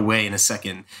take it away in a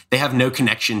second. They have no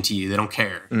connection to you. They don't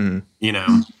care. You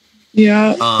know?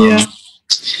 Yeah. Yeah.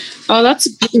 Oh, that's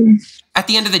at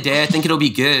the end of the day, I think it'll be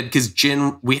good because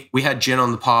Jin, we had Jin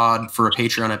on the pod for a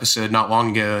Patreon episode not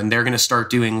long ago, and they're gonna start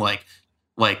doing like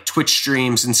Twitch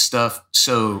streams and stuff.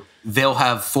 So they'll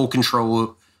have full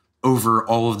control over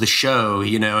all of the show,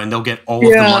 you know, and they'll get all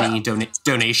of the money,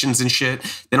 donations and shit.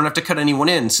 They don't have to cut anyone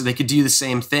in, so they could do the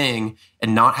same thing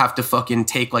and not have to fucking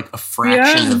take like a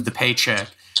fraction of the paycheck.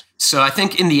 So I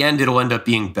think in the end, it'll end up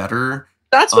being better.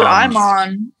 That's what I'm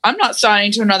on. I'm not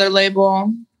signing to another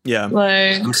label. Yeah.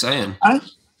 Like I'm saying. I'm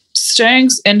staying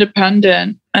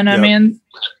independent. And I mean,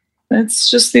 it's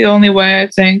just the only way, I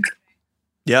think.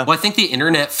 Yeah. Well, I think the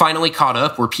internet finally caught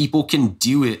up where people can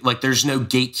do it. Like, there's no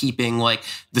gatekeeping. Like,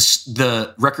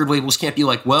 the record labels can't be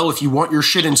like, well, if you want your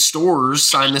shit in stores,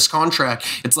 sign this contract.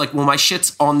 It's like, well, my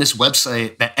shit's on this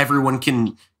website that everyone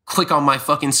can click on my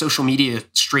fucking social media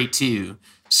straight to.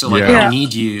 So, like, I don't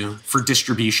need you for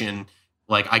distribution.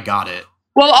 Like, I got it.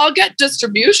 Well, I'll get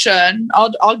distribution.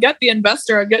 I'll get the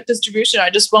investor. I'll get distribution.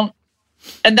 I just won't.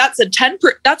 And that's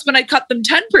that's when I cut them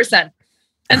 10%.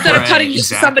 Instead of cutting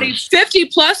somebody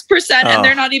 50+%, and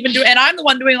they're not even doing, and I'm the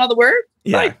one doing all the work.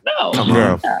 Yeah. Like, no.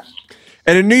 Yeah.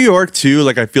 And in New York too,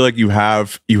 like I feel like you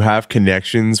have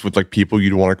connections with like people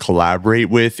you'd want to collaborate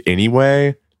with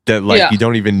anyway. That like you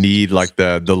don't even need like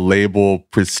the label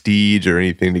prestige or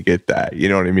anything to get that. You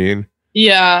know what I mean?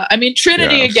 Yeah. I mean,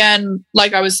 Trinity again,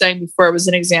 like I was saying before, was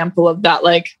an example of that.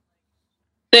 Like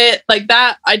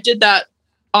that, I did that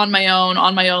on my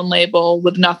own label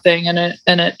with nothing, and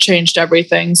it changed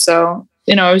everything. So,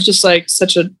 you know, it was just like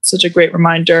such a great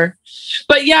reminder.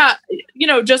 But yeah, you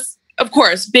know, just of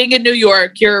course, being in New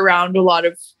York, you're around a lot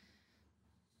of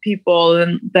people,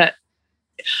 and that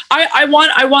I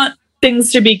want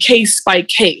things to be case by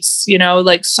case, you know,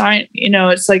 like sign, you know,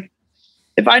 it's like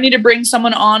if I need to bring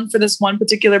someone on for this one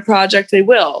particular project, they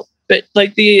will. But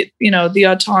like the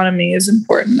autonomy is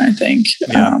important, I think.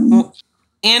 Yeah.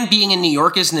 And being in New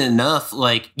York isn't enough.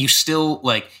 Like, you still,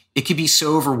 like, it could be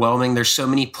so overwhelming. There's so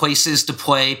many places to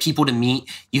play, people to meet.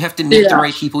 You have to meet the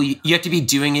right people. You have to be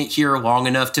doing it here long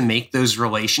enough to make those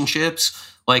relationships.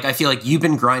 Like, I feel like you've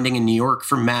been grinding in New York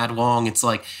for mad long. It's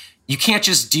like, you can't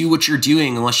just do what you're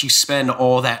doing unless you spend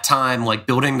all that time, like,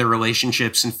 building the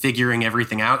relationships and figuring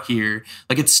everything out here.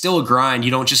 Like, it's still a grind. You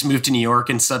don't just move to New York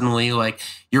and suddenly, like,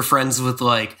 you're friends with,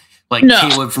 like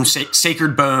Caleb from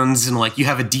Sacred Bones, and like you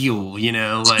have a deal, you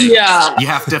know, like you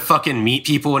have to fucking meet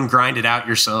people and grind it out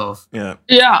yourself. Yeah.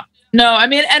 Yeah. No, I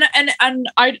mean, and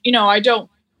I, you know, I don't,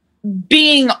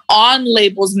 being on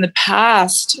labels in the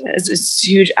past is a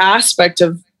huge aspect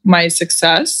of my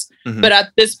success. Mm-hmm. But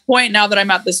at this point, now that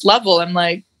I'm at this level, I'm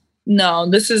like, no,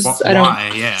 this is, I don't.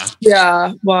 Why? Yeah.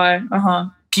 Yeah. Why?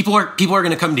 People are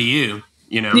going to come to you,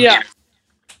 you know? Yeah.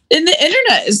 And the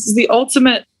internet is the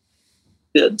ultimate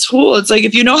tool. It's like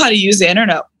if you know how to use the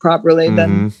internet properly,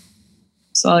 then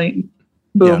it's like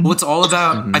boom. Yeah. Well, it's all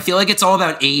about I feel like it's all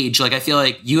about age. Like I feel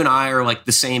like you and I are like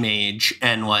the same age,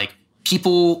 and like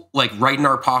people like right in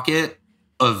our pocket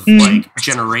of like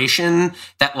generation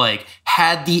that like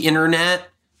had the internet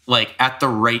like at the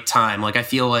right time. Like I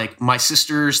feel like my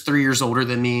sister's 3 years older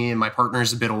than me and my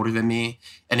partner's a bit older than me,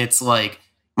 and it's like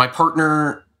my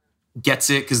partner gets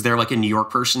it because they're like a New York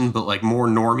person, but like more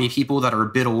normie people that are a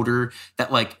bit older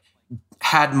that like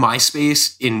had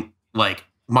MySpace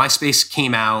MySpace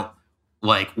came out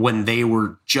like when they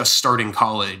were just starting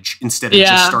college instead of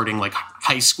just starting like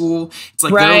high school. It's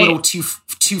like they're a little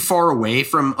too far away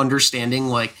from understanding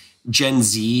like Gen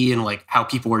Z and like how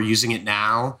people are using it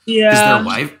now. Yeah.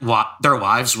 Because their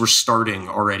lives were starting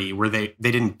already where they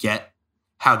didn't get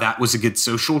how that was a good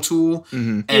social tool.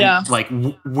 And like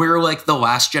we're like the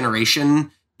last generation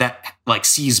that like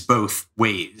sees both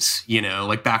ways, you know,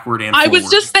 like backward and forward. I was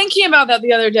just thinking about that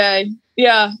the other day.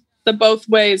 Yeah. The both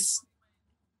ways.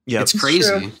 Yeah. It's crazy.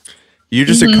 True. You're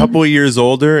just a couple of years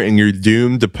older and you're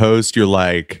doomed to post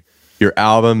your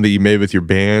album that you made with your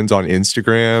bands on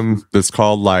Instagram that's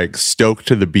called like Stoked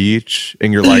to the Beach.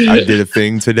 And you're like, I did a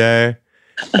thing today.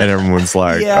 And everyone's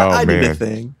like, I did a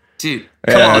thing. Dude,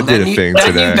 come on.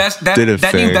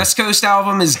 That new Best Coast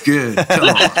album is good. Come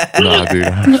on. Nah, dude,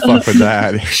 I fuck with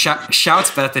that.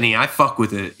 Shouts Bethany. I fuck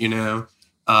with it, you know?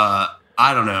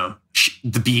 I don't know.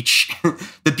 The beach,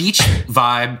 the beach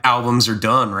vibe albums are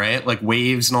done, right? Like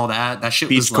Waves and all that. That shit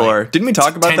was Beachcore. like Didn't we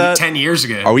talk about that? 10 years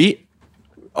ago. Are we?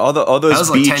 All That those was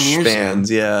like 10 beach years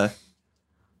bands, yeah.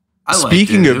 I liked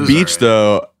Speaking it. It of was beach, alright.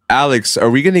 though, Alex, are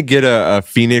we gonna get a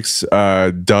Phoenix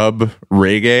dub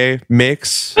reggae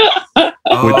mix with the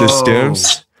Oh.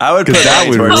 Stims? I would put 'Cause that money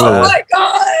would towards rule. Oh that. my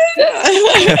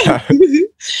god.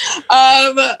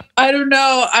 I don't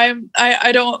know.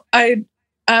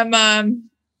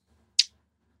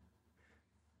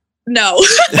 No.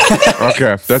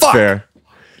 Okay, that's Fuck. fair.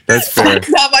 That's fair. That's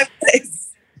not my place.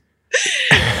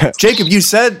 Jacob, you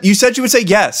said you would say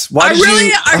yes. Why I did you? really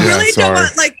don't sorry.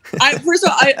 want, like, first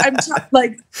of all,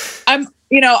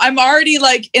 I'm already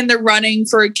like in the running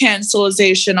for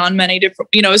cancelization on many different,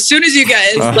 as soon as you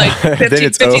get like Then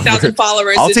it's 50,000 over.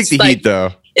 followers, I'll it's take the like, heat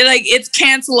though. It's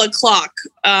cancel o'clock.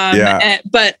 Yeah.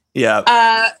 But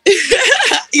Yeah.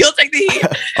 you'll take the heat.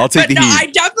 I'll take But the no, heat. I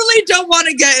definitely don't want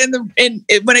to get in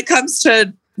when it comes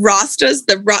to Rastas.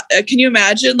 Can you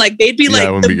imagine? Like they'd be Yeah, like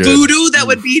that wouldn't the be good. voodoo that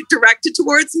would be directed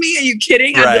towards me. Are you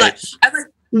kidding? Right. I'd like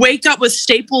wake up with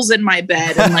staples in my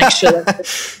bed and like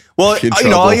shit. Well, In all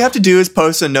trouble. you have to do is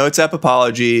post a notes app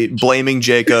apology, blaming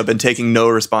Jacob and taking no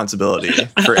responsibility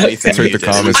for anything. That's right, he the did.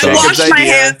 comments I Jacob's washed my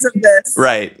hands of this.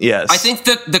 Right. Yes. I think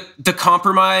that the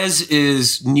compromise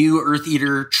is new Earth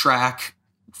Eater track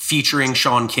featuring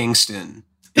Sean Kingston.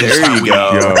 There Is how you we-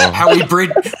 go. How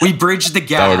we bridge the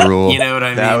gap. That would rule. You know what I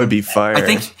mean? That would be fire. I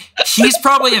think he's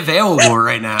probably available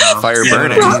right now. Fire You know what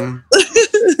burning. I mean?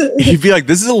 He'd be like,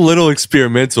 "This is a little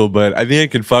experimental, but I think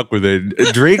I can fuck with it."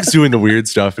 Drake's doing the weird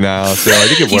stuff now, so I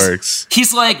think it works.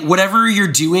 He's like, whatever you're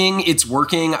doing, it's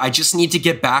working. I just need to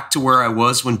get back to where I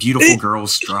was when Beautiful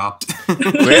Girls dropped. we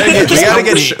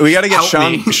gotta get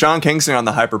Help me. Sean Kingston on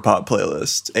the Hyperpop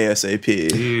playlist ASAP.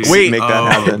 Dude. Wait, make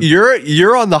that happen.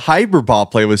 You're on the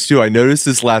Hyperball playlist too. I noticed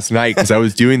this last night because I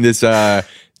was doing this.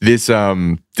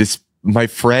 My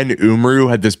friend Umru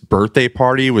had this birthday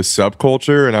party with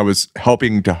Subculture, and I was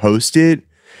helping to host it,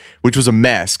 which was a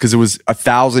mess because it was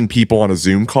 1,000 people on a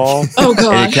Zoom call. Oh And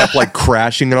god. it kept like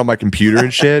crashing it on my computer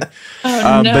and shit.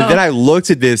 Oh, no. But then I looked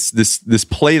at this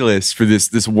playlist for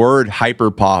this word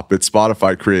hyperpop that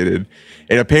Spotify created,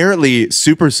 and apparently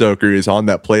Super Soaker is on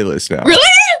that playlist now. Really?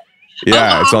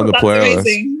 Yeah, Oh, it's on the that's playlist.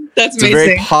 Amazing. That's It's a very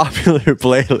amazing. popular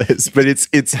playlist, but it's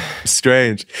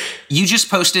strange. You just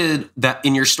posted that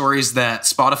in your stories that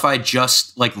Spotify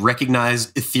just like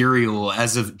recognized ethereal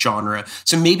as a genre.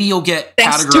 So maybe you'll get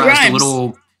Thanks to categorized a Grimes.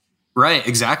 little. Right,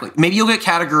 exactly. Maybe you'll get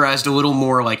categorized a little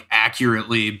more like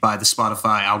accurately by the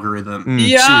Spotify algorithm.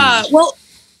 Yeah. soon. Well,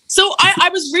 so I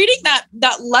was reading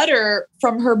that letter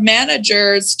from her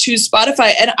managers to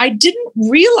Spotify, and I didn't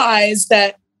realize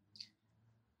that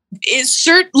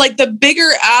like the bigger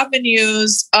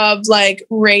avenues of like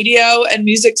radio and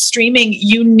music streaming,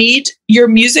 your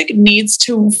music needs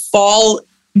to fall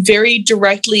very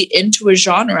directly into a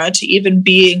genre to even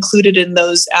be included in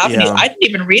those avenues. Yeah. I didn't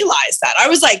even realize that. I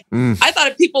was like, I thought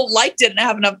if people liked it and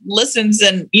have enough listens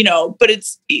and, but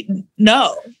it's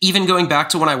no. Even going back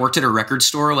to when I worked at a record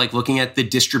store, like looking at the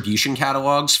distribution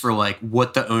catalogs for like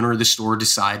what the owner of the store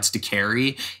decides to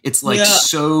carry, it's like Yeah.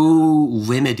 so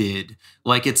limited.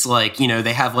 Like it's like,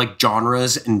 they have like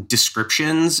genres and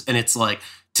descriptions, and it's like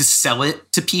to sell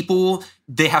it to people,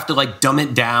 they have to like dumb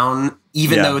it down,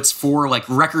 even Yeah. though it's for like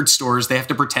record stores. They have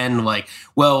to pretend like,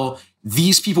 well,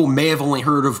 these people may have only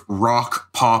heard of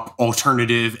rock, pop,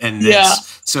 alternative, and this. Yeah.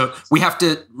 So we have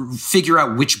to figure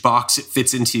out which box it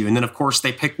fits into. And then, of course,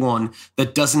 they pick one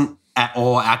that doesn't at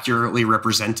all accurately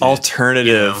represent it. Alternative.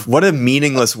 You know? What a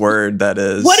meaningless word that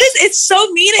is. It's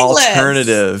so meaningless.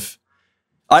 Alternative.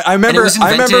 I And it remember. was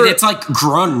I invented, remember. it's like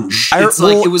grunge. I- It's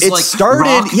like well, it was it like started-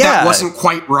 rock yeah. that wasn't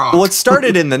quite rock. Well, it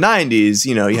started in the 90s.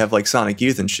 You have like Sonic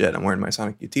Youth and shit. I'm wearing my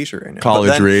Sonic Youth t-shirt right now. But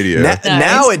College then radio.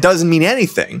 Now it doesn't mean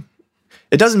anything.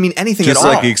 It doesn't mean anything Just at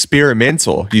all. like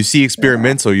experimental. You see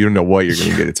experimental, you don't know what you're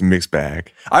going to get. It's a mixed bag.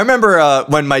 I remember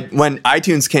when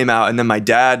iTunes came out, and then my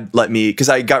dad let me, because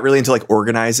I got really into like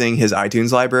organizing his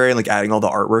iTunes library and like adding all the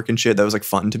artwork and shit. That was like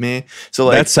fun to me. So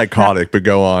like, That's psychotic, but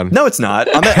go on. no, it's not.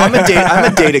 I'm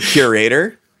a data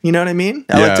curator. You know what I mean?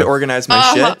 I like Yeah. to organize my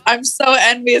shit. I'm so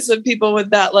envious of people with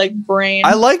that like brain.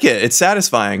 I like it. It's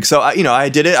satisfying. So I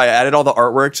did it. I added all the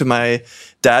artwork to my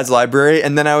dad's library,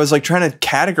 and then I was like trying to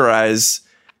categorize,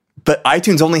 but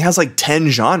iTunes only has like 10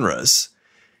 genres.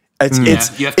 It's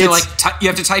you have to you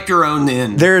have to type your own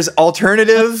in. there's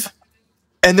alternative,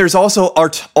 and there's also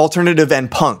alternative and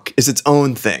punk is its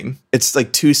own thing. It's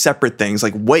like two separate things.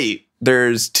 Like, wait,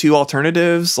 there's two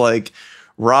alternatives, like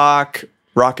rock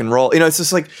and roll. It's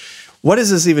just like, what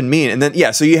does this even mean? And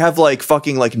then so you have like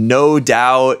fucking like No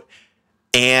Doubt,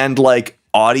 and like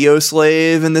Audio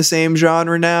Slave in the same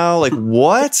genre now. Like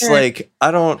what? Like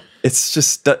I don't. It's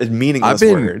just a meaningless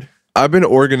word. I've been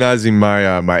organizing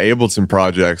my my Ableton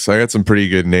projects. I got some pretty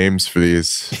good names for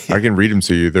these. I can read them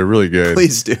to you. They're really good.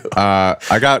 Please do.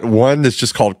 I got one that's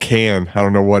just called Can. I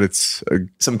don't know what it's.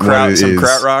 Some kraut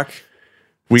rock.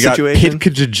 We situation? got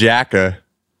Pitkajaka,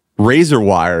 Razor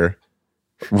Wire,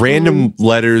 random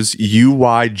letters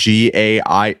UYGA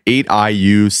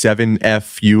 8IU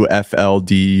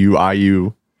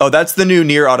 7FUFLDUIU. Oh, that's the new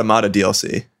Nier Automata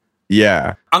DLC.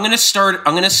 Yeah. I'm gonna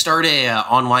start a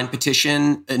online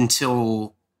petition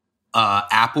until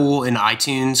Apple and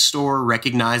iTunes Store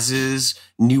recognizes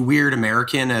New Weird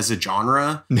American as a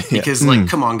genre. Because like,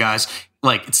 come on, guys,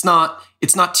 like it's not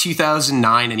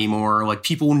 2009 anymore. Like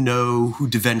people know who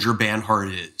Devendra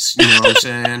Banhart is. You know what I'm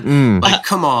saying? Like,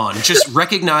 come on, just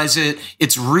recognize it.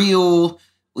 It's real.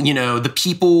 You know, the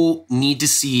people need to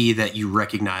see that you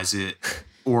recognize it.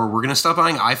 Or we're gonna stop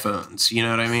buying iPhones. You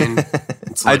know what I mean?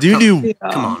 It's like,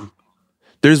 come on.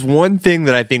 There's one thing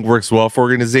that I think works well for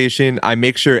organization. I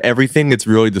make sure everything that's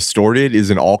really distorted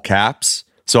is in all caps.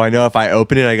 So I know if I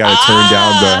open it, I got to turn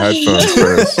down the headphones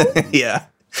first. Yeah.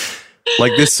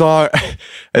 Like this song,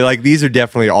 like these are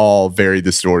definitely all very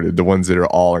distorted. The ones that are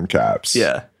all in caps.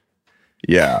 Yeah.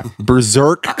 Yeah.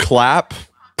 Berserk Clap,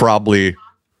 probably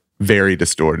very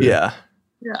distorted. Yeah.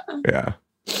 Yeah.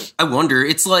 I wonder,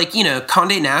 it's like, you know,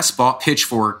 Condé Nast bought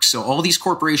Pitchfork, so all these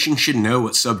corporations should know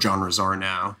what subgenres are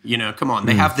now. You know, come on,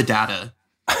 they have the data.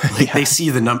 Like they see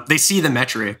the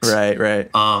metrics. Right.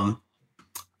 I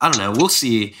don't know, we'll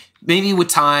see. Maybe with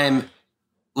time,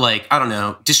 like, I don't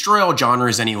know, destroy all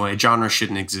genres anyway. Genres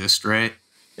shouldn't exist, right?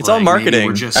 It's all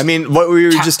marketing. I mean, what we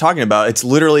were just talking about, it's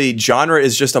literally genre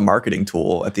is just a marketing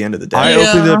tool at the end of the day.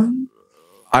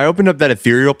 I opened up that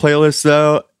Ethereal playlist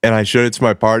though, and I showed it to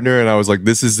my partner, and I was like,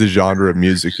 "This is the genre of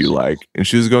music you like." And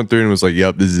she was going through and was like,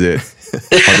 "Yep, this is it,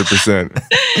 100%."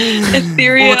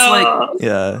 Ethereal. Well,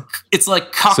 it's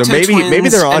like Cocteau so maybe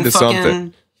Twins they're onto and fucking,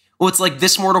 something. Well, it's like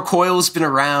This Mortal Coil has been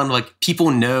around. Like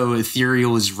people know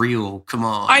Ethereal is real. Come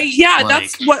on.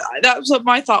 That's what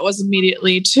my thought was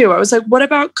immediately too. I was like, what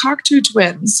about Cocteau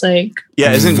Twins? Like,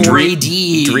 isn't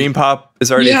 4AD. Dream Pop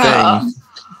is already a thing.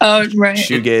 Oh, right.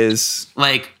 Shoegaze.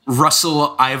 Like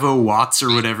Russell Ivo Watts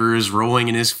or whatever is rolling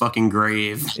in his fucking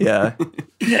grave. Yeah.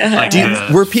 Like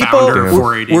were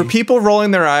people rolling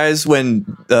their eyes when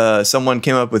someone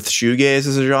came up with shoegaze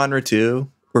as a genre too?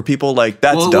 Were people like,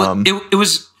 that's dumb?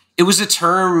 It was a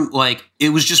term, like it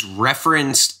was just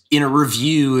referenced in a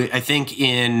review, I think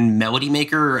in Melody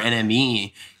Maker or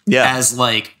NME, as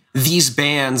like these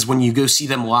bands, when you go see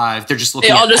them live, they're just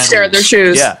looking they all just stare at their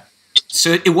shoes. Yeah.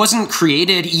 So it wasn't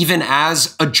created even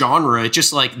as a genre. It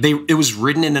just like it was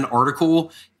written in an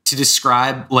article to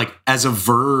describe like as a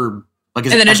verb, like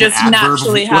and then it just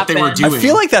naturally what they were doing. I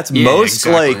feel like that's most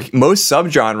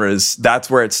subgenres. That's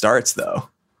where it starts though.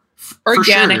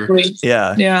 Organically.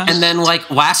 Sure. Yeah. And then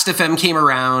like Last FM came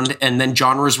around and then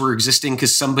genres were existing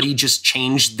because somebody just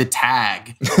changed the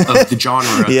tag of the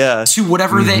genre to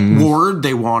whatever word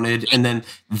they wanted. And then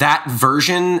that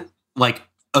version like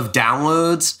of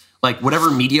downloads, like whatever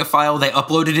media file they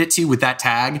uploaded it to with that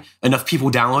tag, enough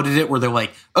people downloaded it where they're like,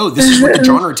 oh, this is what the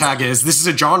genre tag is. This is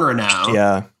a genre now.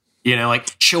 Yeah. You know,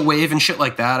 like chill wave and shit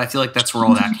like that. I feel like that's where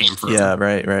all that came from. Yeah,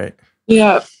 right.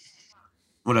 Yeah.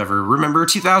 Whatever. Remember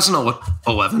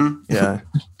 2011? Yeah.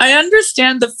 I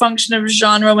understand the function of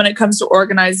genre when it comes to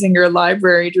organizing your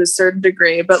library to a certain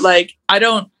degree, but like I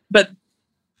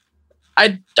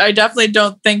definitely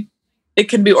don't think it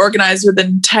can be organized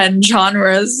within 10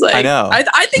 genres. Like I know. I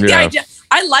think the idea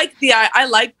I like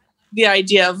the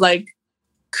idea of like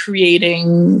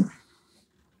creating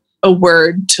a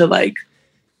word to like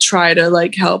try to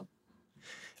like help.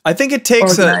 I think it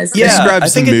takes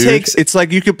It's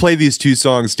like you could play these two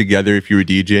songs together if you were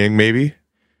DJing, maybe.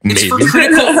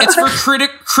 It's for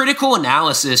critical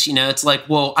analysis, you know. It's like,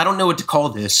 well, I don't know what to call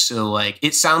this, so like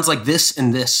it sounds like this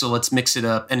and this, so let's mix it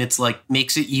up, and it's like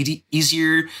makes it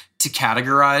easier to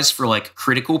categorize for like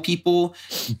critical people.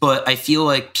 But I feel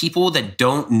like people that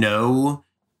don't know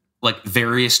like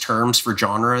various terms for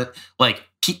genre, like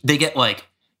they get like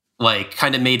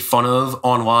kind of made fun of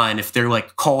online if they're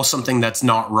like call something that's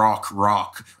not rock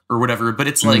or whatever. But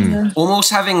it's like almost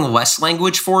having less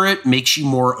language for it makes you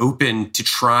more open to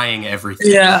trying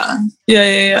everything. Yeah.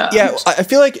 I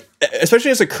feel like,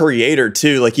 especially as a creator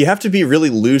too, like you have to be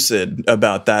really lucid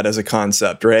about that as a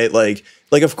concept, right? Like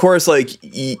of course, like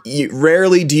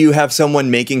rarely do you have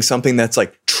someone making something that's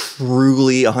like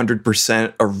truly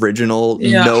 100% original,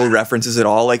 Yeah. no references at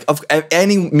all. Like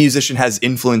any musician has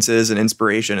influences and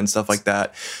inspiration and stuff like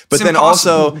that. But It's then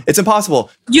impossible. also it's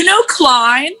impossible. You know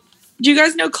Klein? Do you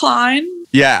guys know Klein?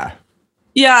 Yeah.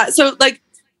 Yeah. So like,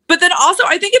 but then also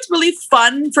I think it's really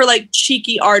fun for like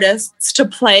cheeky artists to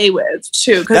play with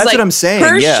too. Because That's like, what I'm saying.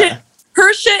 her Yeah. shit,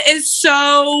 her shit is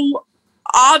so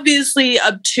obviously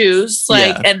obtuse,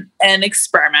 like Yeah. and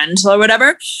experimental or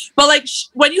whatever. But like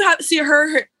when you hear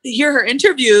her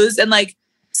interviews and like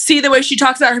see the way she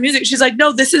talks about her music, she's like,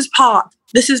 no, this is pop.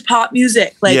 This is pop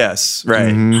music. Like, Yes,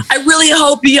 right. Mhm. I really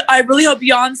hope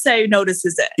Beyonce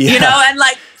notices it. Yeah. You know, and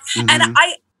like, Mhm. and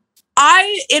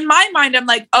I in my mind, I'm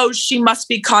like, oh, she must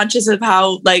be conscious of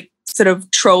how like sort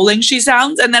of trolling she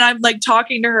sounds. And then I'm like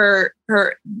talking to her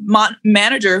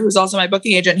manager, who's also my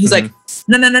booking agent. He's like,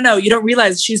 no, you don't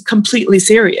realize she's completely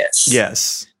serious.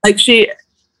 Yes. Like and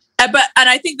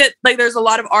I think that like there's a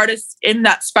lot of artists in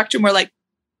that spectrum where like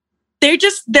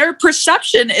their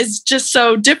perception is just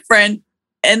so different,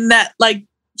 and that like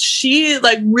she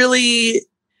like really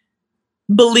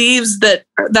believes that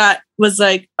was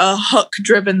like a hook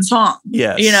driven song.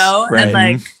 Yes. You know? Right. And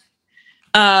like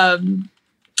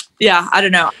yeah, I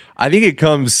don't know. I think it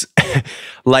comes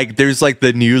like there's like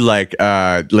the new like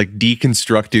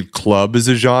deconstructed club as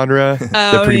a genre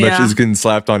that pretty much is getting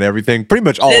slapped on everything. Pretty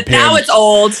much all Now it's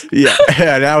old. yeah,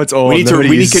 now it's old. we need to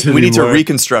Nobody uses it we need to anymore.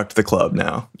 reconstruct the club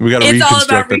now. We got to It's all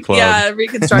about reconstruct the club.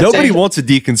 reconstructing. Nobody wants to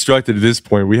deconstruct it at this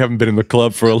point. We haven't been in the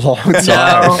club for a long time.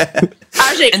 No.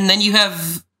 Actually, And then you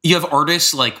have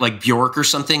artists like Bjork or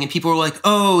something, and people are like,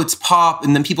 oh, it's pop,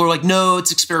 and then people are like, no,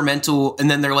 it's experimental, and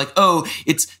then they're like, oh,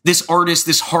 it's this artist,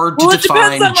 this hard to Well, it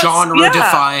define, depends on what's- genre yeah.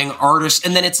 defying artist,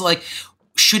 and then it's like,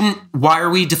 why are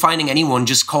we defining anyone?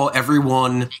 Just call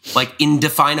everyone like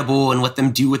indefinable and let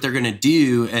them do what they're gonna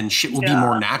do, and shit will be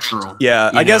more natural.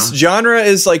 Yeah, you I guess know? genre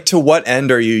is like, to what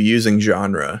end are you using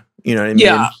genre? You know what I mean?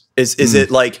 Yeah. Is it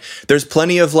like, there's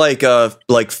plenty of like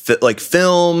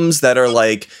films that are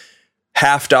like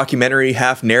half documentary,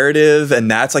 half narrative, and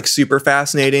that's like super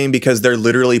fascinating because they're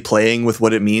literally playing with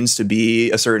what it means to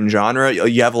be a certain genre.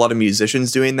 You have a lot of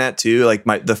musicians doing that too. Like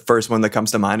the first one that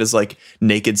comes to mind is like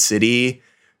Naked City,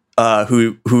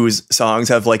 whose songs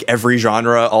have like every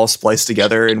genre all spliced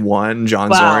together in one. John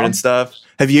Wow. Zorn and stuff.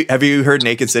 Have you heard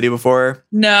Naked City before?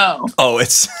 no. Oh,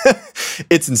 it's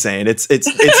it's insane. It's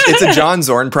a John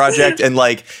Zorn project, and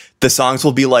like the songs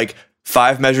will be like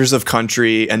 5 measures of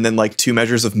country, and then like 2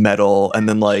 measures of metal, and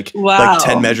then like Wow.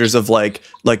 10 measures of like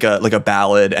a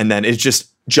ballad, and then it just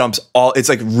jumps all. It's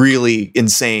like really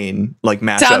insane, like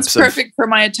mashups. Sounds of- perfect for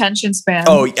my attention span.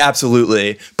 Oh,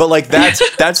 absolutely. But like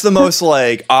that's the most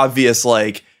like obvious,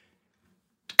 like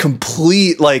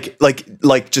complete,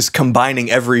 like just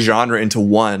combining every genre into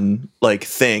one like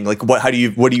thing. Like what do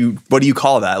you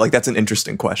call that? Like that's an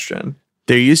interesting question.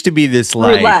 There used to be this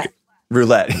like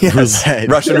Roulette. Yes. Roulette.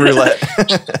 Russian roulette.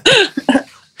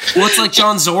 Well, it's like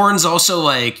John Zorn's also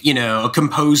like, you know, a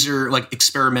composer, like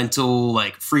experimental,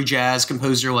 like free jazz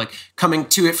composer, like coming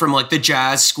to it from like the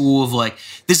jazz school of like,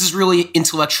 this is really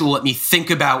intellectual. Let me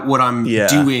think about what I'm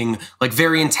doing like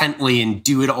very intently and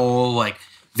do it all like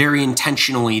very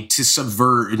intentionally to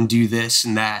subvert and do this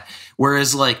and that.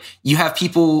 Whereas like you have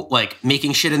people like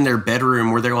making shit in their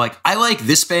bedroom where they're like, I like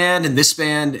this band and this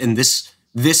band and this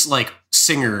like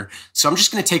singer. So I'm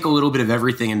just going to take a little bit of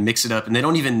everything and mix it up. And they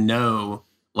don't even know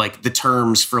like the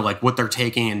terms for like what they're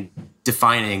taking and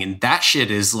defining. And that shit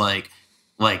is like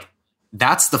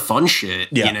that's the fun shit,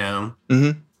 you know?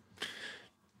 Mm-hmm.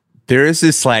 there is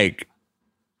this like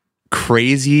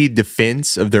crazy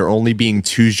defense of there only being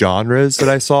 2 genres that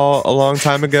I saw a long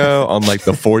time ago on like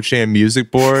the 4chan music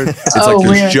board. It's like there's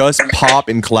weird. just pop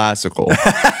and classical.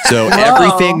 So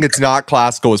everything that's not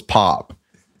classical is pop.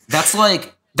 That's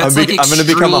like I'm going to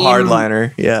become a extreme-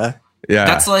 hardliner. Yeah. Yeah.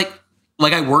 That's like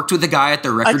I worked with a guy at the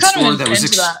I record kind store of that was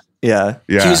into that. Yeah.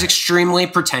 yeah. he was extremely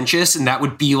pretentious, and that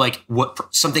would be like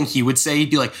something he would say.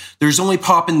 He'd be like, "There's only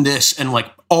pop in this, and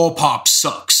like all pop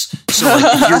sucks." So like,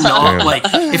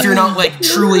 if you're not like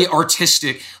truly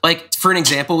artistic, like for an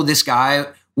example, this guy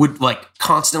would like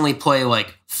constantly play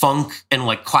like funk and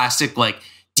like classic like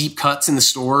deep cuts in the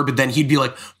store, but then he'd be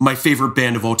like, "My favorite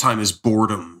band of all time is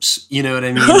Boredoms." You know what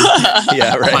I mean?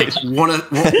 Yeah, right. Like one of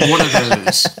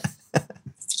those.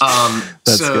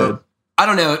 That's so good. I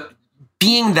don't know.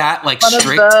 Being that like One of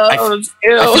strict, I those.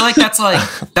 feel Ew. like that's like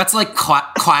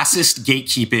classist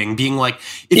gatekeeping. Being like,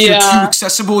 if you're Yeah. too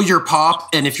accessible, you're pop,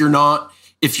 and if you're not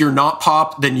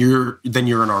pop, then you're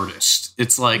an artist.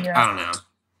 It's like I don't know.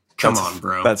 Come on,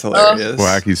 bro. That's hilarious.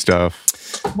 Wacky stuff.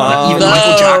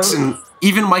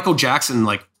 Even Michael Jackson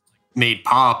like made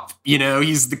pop. You know,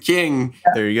 he's the king.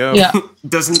 There you go. Yeah.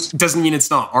 Doesn't mean it's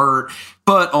not art,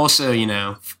 but also, you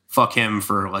know, fuck him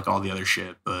for like all the other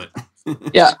shit. But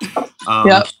Yeah.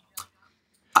 Yep.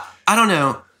 I don't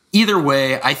know. Either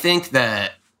way, I think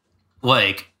that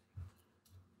like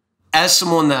as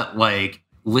someone that like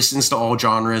listens to all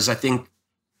genres, I think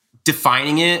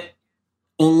defining it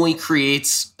only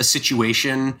creates a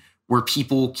situation where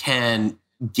people can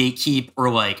gatekeep or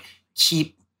like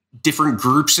keep different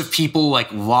groups of people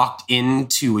like locked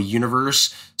into a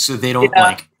universe so they don't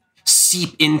like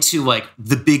seep into like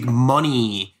the big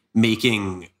money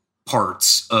making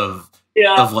parts of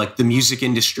like the music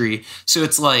industry. So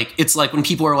it's like when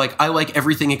people are like, I like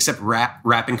everything except rap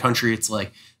and country, it's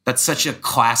like that's such a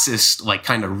classist, like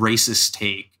kind of racist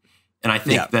take. And I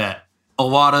think that a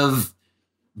lot of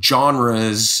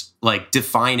genres like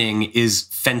defining is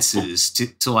fences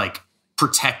to like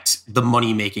protect the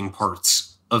money making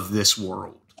parts of this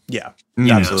world. Yeah.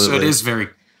 You Absolutely. know? So it is very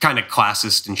kind of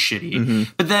classist and shitty.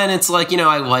 But then it's like, you know,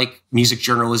 I like music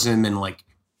journalism and like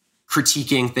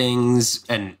critiquing things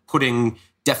and putting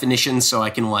definitions so I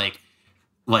can like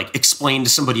explain to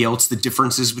somebody else the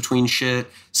differences between shit.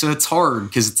 So it's hard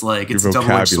because it's like it's a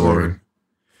double-edged sword.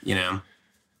 You know?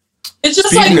 It's just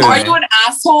Speaking like, of- are you an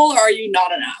asshole or are you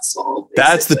not an asshole?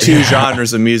 That's the two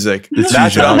genres of music. That's what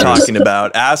I'm genres. talking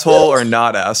about. Asshole or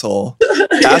not asshole.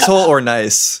 Asshole or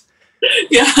nice.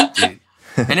 Yeah.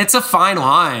 And it's a fine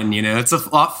line, you know, it's a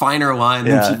lot finer line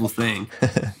Yeah. than people think.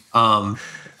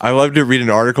 I love to read an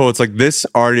article. It's like this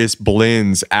artist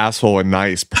blends asshole and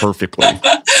nice perfectly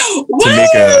to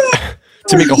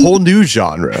make a whole new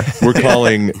genre. We're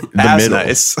calling the Ass middle.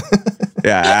 nice.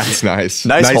 Yeah, ass nice.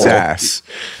 Nice hole. ass.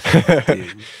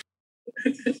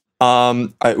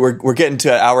 We're getting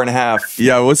to an hour and a half.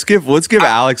 Yeah, let's give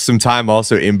Alex some time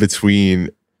also in between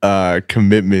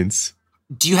commitments.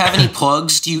 Do you have any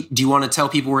plugs? Do you want to tell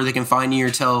people where they can find you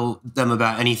or tell them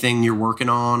about anything you're working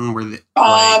on? Where The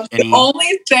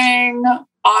only thing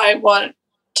I want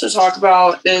to talk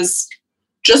about is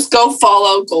just go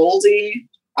follow Goldie.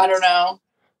 I don't know.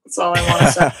 That's all I want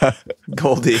to say.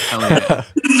 Goldie. Hell yeah.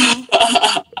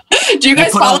 Do you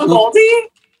guys put follow on- Goldie?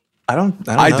 I don't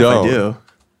know I if don't. I do.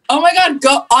 Oh my God,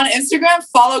 go on Instagram,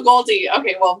 follow Goldie.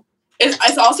 Okay, well,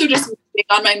 it's also just me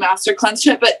on my master cleanse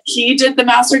shit, but he did the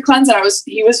master cleanse and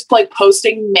he was like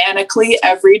posting manically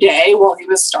every day while he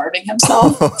was starving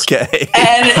himself. Okay.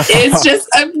 And it's just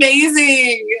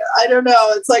amazing. I don't know.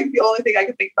 It's like the only thing I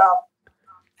can think about.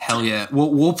 Hell yeah.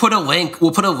 We'll put a link.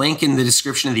 We'll put a link in the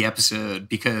description of the episode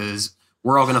because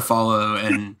we're all gonna follow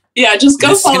and Yeah, just go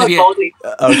This is gonna follow be a- Goldie.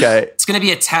 Okay. it's gonna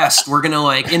be a test. We're gonna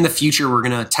like in the future we're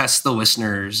gonna test the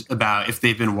listeners about if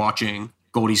they've been watching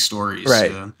Goldie's stories.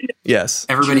 Right. So Yes.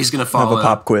 everybody's gonna Have follow. a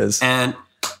pop quiz. And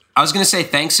I was gonna say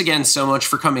thanks again so much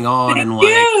for coming on and Thank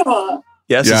like you.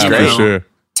 Yes, Yeah, it's you for great. know, sure.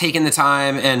 taking the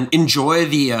time and enjoy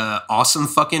the awesome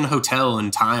fucking hotel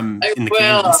and time I in the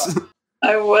will. Caymans.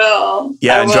 I will.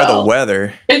 Yeah, I enjoy the will.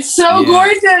 weather. It's so Yeah.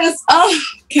 gorgeous. Oh,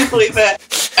 can't believe it.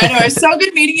 Anyway, so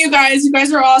good meeting you guys. You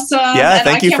guys are awesome. Yeah, And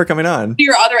thank I you can't for coming on. wait to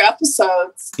your other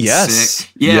episodes. Yes. Sick.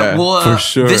 Yeah, Yeah, well, for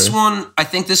sure. This one, I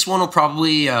think this one will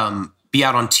probably be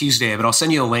out on Tuesday, but I'll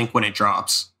send you a link when it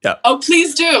drops. Oh,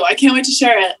 please do. I can't wait to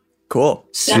share it. Cool.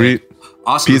 Sweet.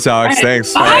 Awesome. Peace, Alex. All right.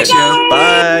 Thanks. Bye, All right.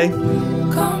 guys. Bye.